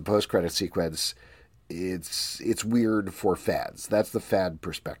 even beyond the post-credit sequence, it's weird for fans. That's the fan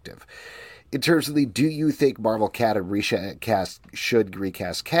perspective. In terms of do you think Marvel should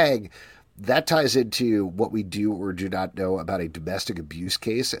recast Kang, that ties into what we do or do not know about a domestic abuse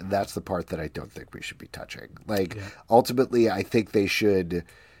case, and that's the part that I don't think we should be touching. Ultimately, I think they should,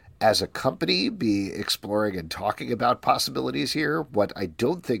 as a company, be exploring and talking about possibilities here. What I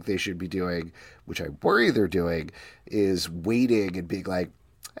don't think they should be doing, which I worry they're doing, is waiting and being like,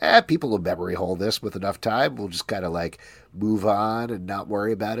 people will memory hold this with enough time. We'll just kind of like move on and not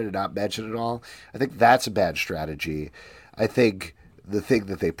worry about it and not mention it all. I think that's a bad strategy. I think the thing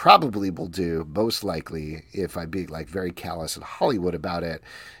that they probably will do, most likely, if I'm being like very callous in Hollywood about it,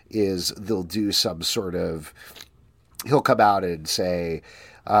 is they'll do some sort of, he'll come out and say,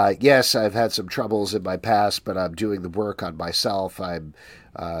 yes, I've had some troubles in my past, but I'm doing the work on myself. I'm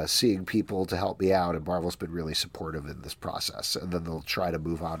seeing people to help me out, and Marvel's been really supportive in this process. And then they'll try to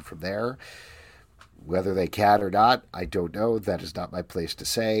move on from there. Whether they can or not, I don't know. That is not my place to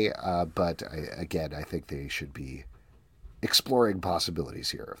say. But I think they should be exploring possibilities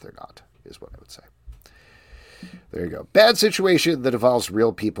here if they're not, is what I would say. There you go. Bad situation that involves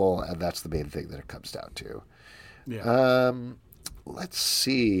real people, and that's the main thing that it comes down to. Yeah. Let's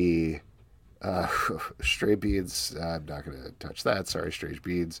see. Stray Beans. I'm not going to touch that. Sorry, Strange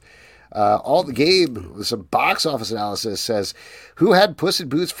Beans. All the Game with some box office analysis says, who had Puss in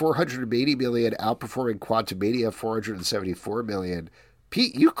Boots $480 million outperforming Quantumania $474 million?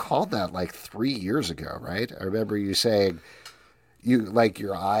 Pete, you called that like 3 years ago, right? I remember you saying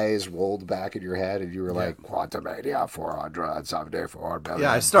your eyes rolled back in your head and you were like, Quantumania $474 million.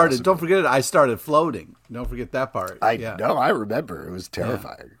 Yeah, I started. Don't forget it. I started floating. Don't forget that part. I know. I remember. It was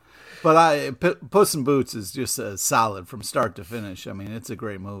terrifying. Yeah. But Puss in Boots is just solid from start to finish. I mean, it's a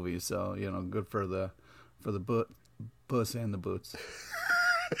great movie. So good for the Puss and the Boots.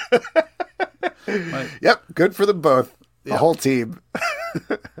 Yep, good for them both. The whole team.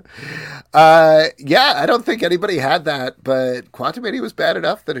 I don't think anybody had that, but Quantumania was bad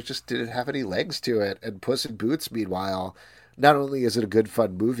enough that it just didn't have any legs to it. And Puss in Boots, meanwhile, not only is it a good,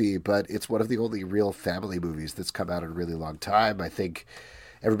 fun movie, but it's one of the only real family movies that's come out in a really long time. I think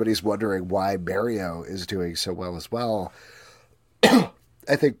everybody's wondering why Mario is doing so well as well.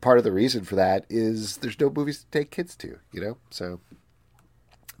 I think part of the reason for that is there's no movies to take kids to, So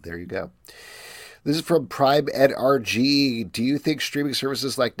there you go. This is from Prime NRG. Do you think streaming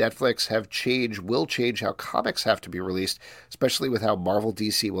services like Netflix will change how comics have to be released, especially with how Marvel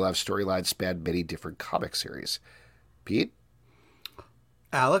DC will have storylines span many different comic series? Pete?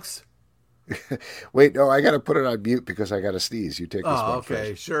 Alex? Wait, no, I got to put it on mute because I got to sneeze. You take this one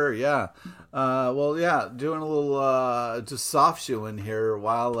okay, first. Sure, yeah. Doing a little just soft shoeing here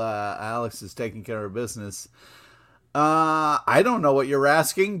while Alex is taking care of business. I don't know what you're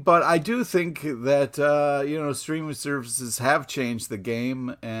asking, but I do think that, streaming services have changed the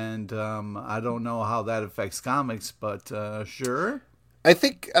game, and I don't know how that affects comics, but sure. I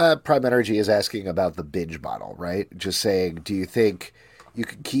think Prime Energy is asking about the binge model, right? Just saying, do you think you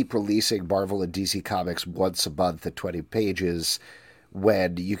can keep releasing Marvel and DC comics once a month at 20 pages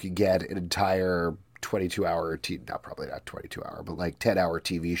when you can get an entire 22-hour, probably not 22-hour, but like 10-hour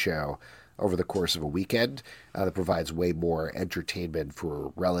TV show over the course of a weekend that provides way more entertainment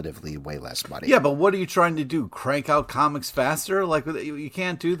for relatively way less money. Yeah, but what are you trying to do? Crank out comics faster? Like, you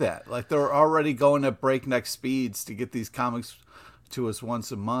can't do that. Like, they're already going at breakneck speeds to get these comics to us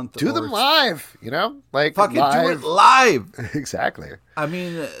once a month. Do them live, like fucking live. Do it live. Exactly. I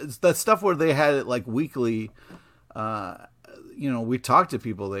mean, that stuff where they had it like weekly. We talked to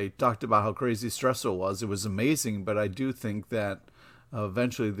people. They talked about how crazy stressful it was. It was amazing, but I do think that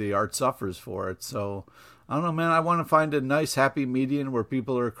eventually the art suffers for it. So I don't know, man. I want to find a nice, happy median where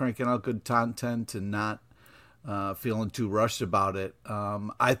people are cranking out good content and not feeling too rushed about it.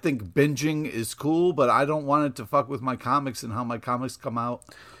 I think binging is cool, but I don't want it to fuck with my comics and how my comics come out.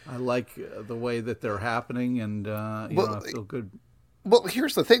 I like the way that they're happening, and I feel good. Well,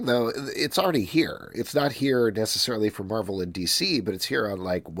 here's the thing, though. It's already here. It's not here necessarily for Marvel and DC, but it's here on,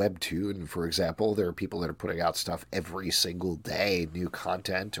 like, Webtoon, for example. There are people that are putting out stuff every single day, new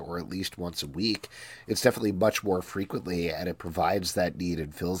content, or at least once a week. It's definitely much more frequently, and it provides that need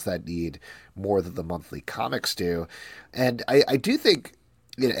and fills that need more than the monthly comics do. And I do think,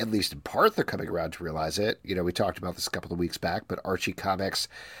 at least in part, they're coming around to realize it. We talked about this a couple of weeks back, but Archie Comics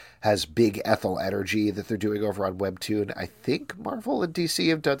has Big Ethel Energy that they're doing over on Webtoon. I think Marvel and DC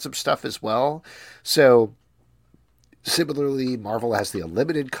have done some stuff as well. So similarly, Marvel has the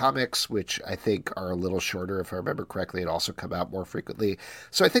Unlimited comics, which I think are a little shorter, if I remember correctly, and also come out more frequently.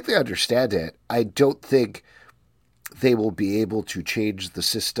 So I think they understand it. I don't think they will be able to change the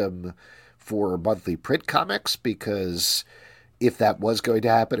system for monthly print comics, because if that was going to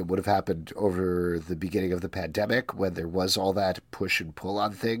happen, it would have happened over the beginning of the pandemic when there was all that push and pull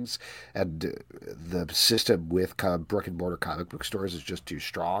on things. And the system with brick and mortar comic book stores is just too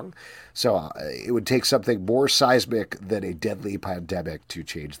strong. So it would take something more seismic than a deadly pandemic to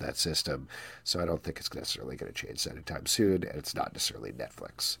change that system. So I don't think it's necessarily going to change that anytime soon. And it's not necessarily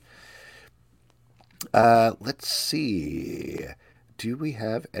Netflix. Let's see. Do we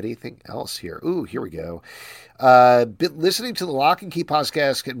have anything else here? Ooh, here we go. Been listening to the Lock and Key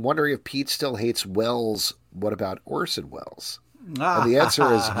podcast and wondering if Pete still hates Welles. What about Orson Welles? And the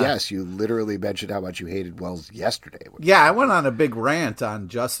answer is yes. You literally mentioned how much you hated Welles yesterday. Yeah, I went on a big rant on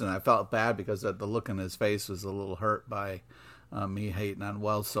Justin. I felt bad because the look in his face was a little hurt by me hating on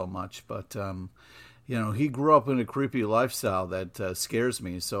Welles so much. But, he grew up in a creepy lifestyle that scares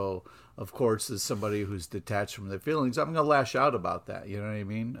me. So, of course, as somebody who's detached from their feelings, I'm going to lash out about that. You know what I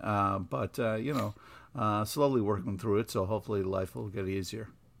mean? Slowly working through it. So hopefully life will get easier.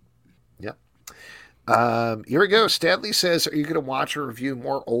 Yep. Here we go. Stanley says, are you going to watch or review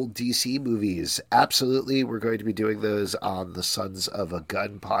more old DC movies? Absolutely. We're going to be doing those on the Sons of a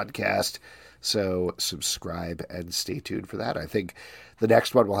Gun podcast. So subscribe and stay tuned for that. I think the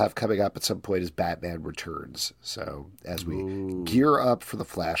next one we'll have coming up at some point is Batman Returns. So as we gear up for the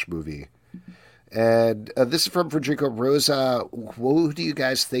Flash movie. And this is from Federico Rosa. Who do you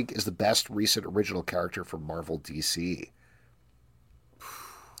guys think is the best recent original character from Marvel DC?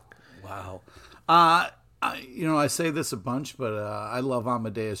 Wow. I say this a bunch, but I love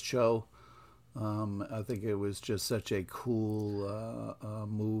Amadeus Cho. I think it was just such a cool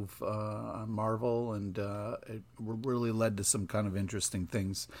move on Marvel, and it really led to some kind of interesting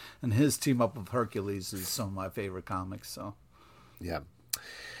things. And his team up with Hercules is some of my favorite comics. So, yeah.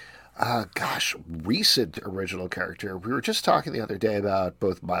 Recent original character. We were just talking the other day about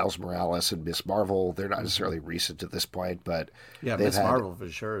both Miles Morales and Miss Marvel. They're not necessarily recent at this point, but yeah, Miss Marvel for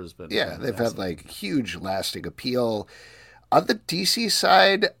sure has been. Yeah, they've had like huge lasting appeal. On the DC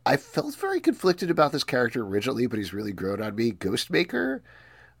side, I felt very conflicted about this character originally, but he's really grown on me. Ghostmaker,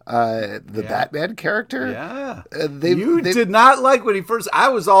 the Batman character. Yeah. You did not like when he first... I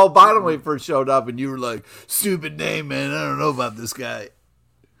was all bottom when he first showed up, and you were like, stupid name, man. I don't know about this guy.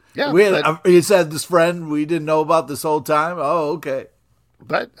 Yeah. He said this friend we didn't know about this whole time. Oh, okay.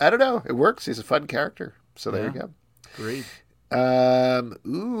 But I don't know. It works. He's a fun character. So there you go. Great.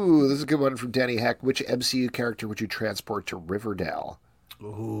 This is a good one from Danny Heck. Which MCU character would you transport to Riverdale?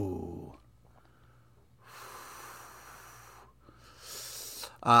 Ooh.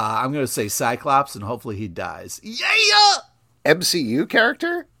 I'm going to say Cyclops, and hopefully he dies. Yeah! MCU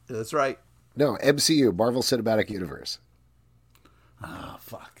character? That's right. No, MCU, Marvel Cinematic Universe. Oh,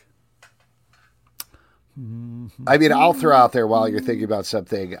 fuck. I mean, I'll throw out there while you're thinking about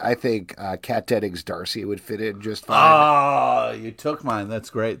something. I think Kat Dennings' Darcy would fit in just fine. Oh, you took mine. That's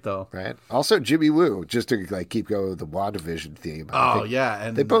great, though. Right. Also, Jimmy Woo, just to keep going with the WandaVision theme.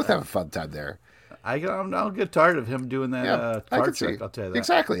 And they both have a fun time there. I'll get tired of him doing that card trick. I'll tell you that.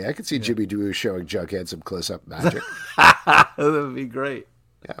 Exactly. I could see Jimmy Woo showing Jughead some close-up magic. That would be great.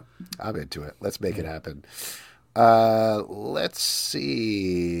 Yeah, I'm into it. Let's make it happen. Let's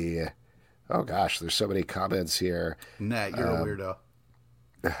see. Oh, gosh, there's so many comments here. Nah, you're a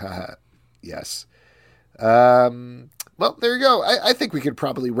weirdo. Yes. Well, there you go. I think we could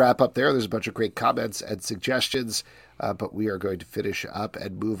probably wrap up there. There's a bunch of great comments and suggestions, but we are going to finish up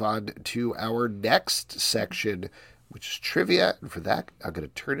and move on to our next section, which is trivia. And for that, I'm going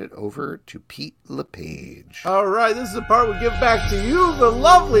to turn it over to Pete LePage. All right, this is the part we give back to you, the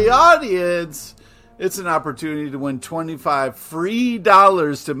lovely audience. It's an opportunity to win $25 free to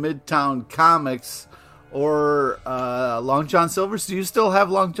Midtown Comics or Long John Silver's. Do you still have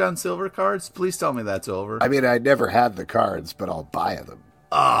Long John Silver cards? Please tell me that's over. I mean, I never had the cards, but I'll buy them.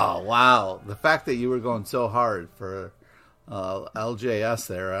 Oh, wow. The fact that you were going so hard for LJS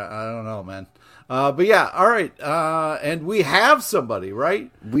there, I don't know, man. But yeah, all right. And we have somebody,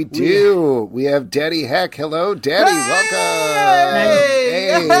 right? We do. We have Danny Heck. Hello, Danny. Welcome.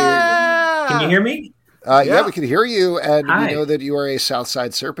 Hey. Can you hear me? Yeah, we can hear you, and Hi. we know that you are a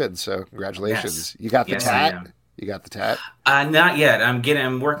Southside Serpent, so congratulations. Yes. You got the Yes, tat? I am. You got the tat? Not yet.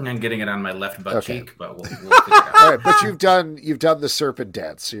 I'm working on getting it on my left butt Okay. cheek, but we'll figure it out. All right, but you've done the serpent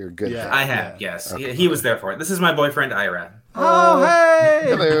dance, so you're good. Yeah. there. I have, yes. He was there for it. This is my boyfriend, Ira. Oh, hey.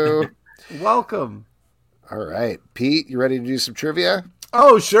 Hello. Welcome. All right, Pete, you ready to do some trivia?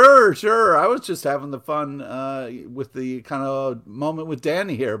 Oh, sure. I was just having the fun with the kind of moment with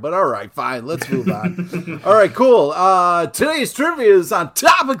Danny here. But all right, fine. Let's move on. All right, cool. Today's trivia is on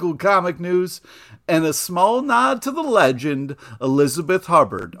topical comic news and a small nod to the legend, Elizabeth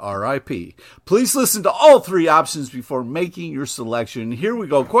Hubbard, R.I.P. Please listen to all three options before making your selection. Here we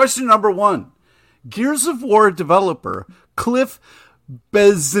go. Question number 1. Gears of War developer Cliff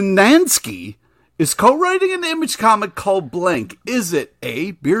Beznansky is co-writing an Image comic called blank. Is it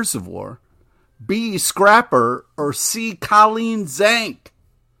A, Beers of War, B, Scrapper, or C, Colleen Zank?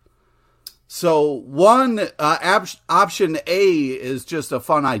 So one option A is just a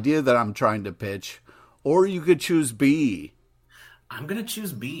fun idea that I'm trying to pitch, or you could choose B. I'm going to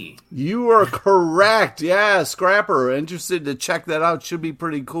choose B. You are correct. Yeah, Scrapper. Interested to check that out. Should be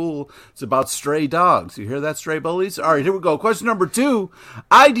pretty cool. It's about stray dogs. You hear that, stray bullies? All right, here we go. Question number 2.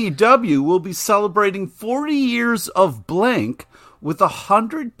 IDW will be celebrating 40 years of blank with a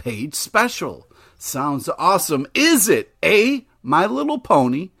 100-page special. Sounds awesome. Is it A, My Little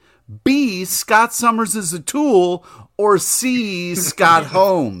Pony, B, Scott Summers is a Tool, or C, Scott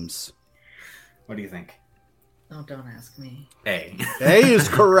Holmes? What do you think? Oh, don't ask me. A. A is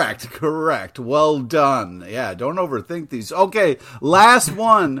correct. Well done. Yeah, don't overthink these. Okay, last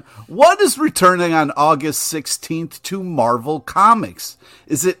one. What is returning on August 16th to Marvel Comics?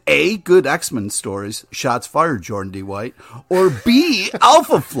 Is it A, Good X-Men stories, shots fired, Jordan D. White, or B,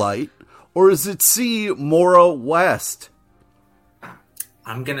 Alpha Flight, or is it C, Maura West?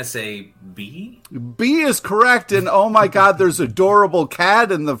 I'm going to say B. B is correct, and oh my god, there's adorable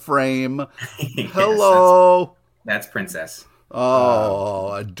cat in the frame. Yes, Hello. That's Princess.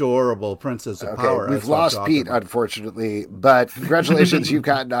 Oh, adorable Princess of Power. We've That's what I'm lost talking Pete, about. unfortunately, but congratulations. You've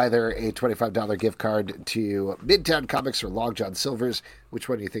gotten either a $25 gift card to Midtown Comics or Long John Silver's. Which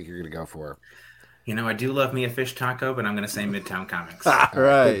one do you think you're going to go for? You know, I do love me a fish taco, but I'm going to say Midtown Comics.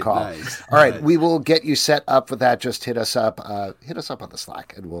 Right, Good call. nice. All right, Nice. we will get you set up with that. Just hit us up on the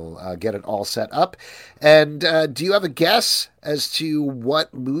Slack, and we'll get it all set up. And do you have a guess as to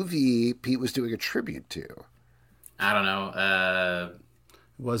what movie Pete was doing a tribute to? I don't know.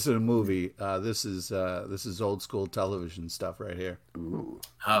 wasn't a movie. This is old school television stuff right here. Ooh.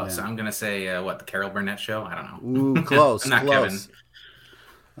 Oh, so I'm gonna say the Carol Burnett Show? I don't know. Ooh, close. I'm not close.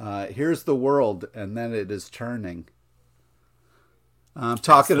 Kevin. Here's the world, and then it is turning. I'm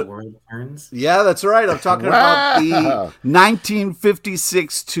talking. The world turns. Yeah, that's right. I'm talking about the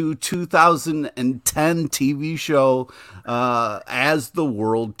 1956 to 2010 TV show, As the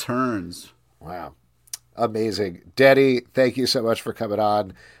World Turns. Wow. Amazing. Denny, thank you so much for coming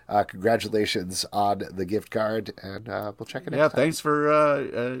on. Congratulations on the gift card, and we'll check it out. Yeah, thanks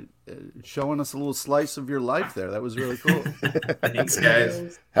for showing us a little slice of your life there. That was really cool. Thanks,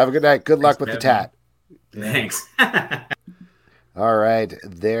 guys. Have a good night. Good luck with the tat. Thanks. All right,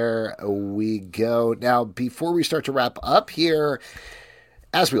 there we go. Now, before we start to wrap up here,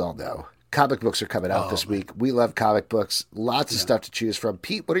 as we all know, comic books are coming out this week. We love comic books. Lots of stuff to choose from.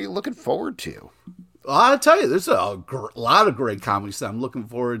 Pete, what are you looking forward to? I'll tell you, there's a lot of great comics that I'm looking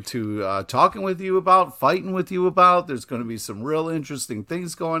forward to talking with you about, fighting with you about. There's going to be some real interesting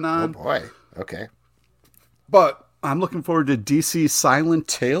things going on. Oh, boy. Okay. But I'm looking forward to DC Silent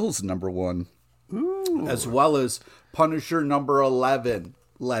Tales #1. Ooh. As well as Punisher #11.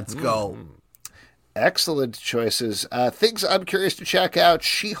 Let's go. Excellent choices. Things I'm curious to check out.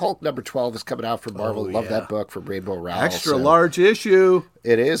 She-Hulk #12 is coming out from Marvel. Love that book from Rainbow Rowell. Extra large issue.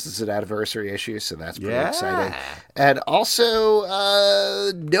 It is. It's an anniversary issue, so that's pretty exciting. And also,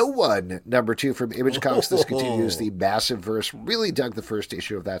 No One #2 from Image Comics. This continues the Massive Verse. Really dug the first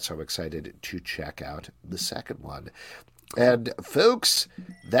issue of that, so I'm excited to check out the second one. And folks,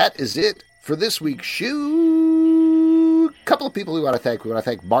 that is it for this week's show. A couple of people we want to thank. We want to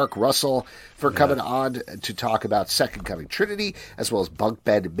thank Mark Russell for coming on to talk about Second Coming Trinity, as well as Bunk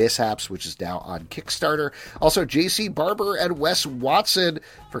Bed Mishaps, which is now on Kickstarter. Also, J.C. Barbour and Wes Watson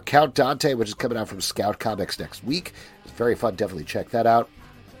for Count Dante, which is coming out from Scout Comics next week. It's very fun. Definitely check that out.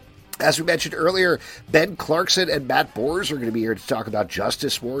 As we mentioned earlier, Ben Clarkson and Matt Bors are going to be here to talk about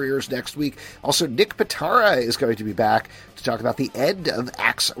Justice Warriors next week. Also, Nick Pitara is going to be back to talk about the end of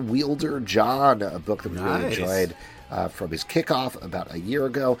Axe Wielder John, a book that we really enjoyed from his kickoff about a year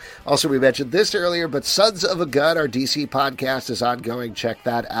ago. Also, we mentioned this earlier, but Sons of a Gun, our DC podcast, is ongoing. Check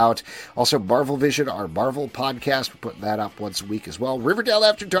that out. Also, Marvel Vision, our Marvel podcast. We're putting that up once a week as well. Riverdale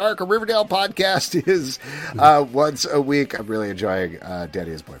After Dark, our Riverdale podcast, is once a week. I'm really enjoying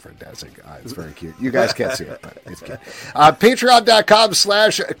Danny, his boyfriend, dancing. It's very cute. You guys can't see it, but it's cute.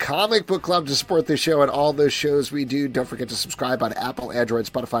 Patreon.com/Comic Book Club to support this show and all those shows we do. Don't forget to subscribe on Apple, Android,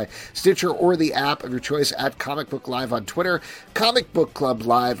 Spotify, Stitcher, or the app of your choice at Comic Book Live on Twitter, Comic Book Club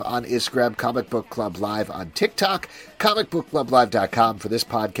Live on Instagram, Comic Book Club Live on TikTok, comicbookclublive.com for this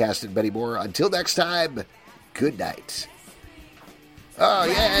podcast and many more. Until next time, good night. Oh,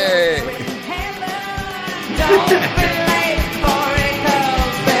 yay!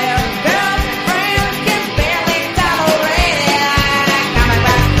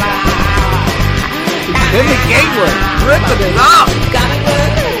 In the gateway, ripping it up!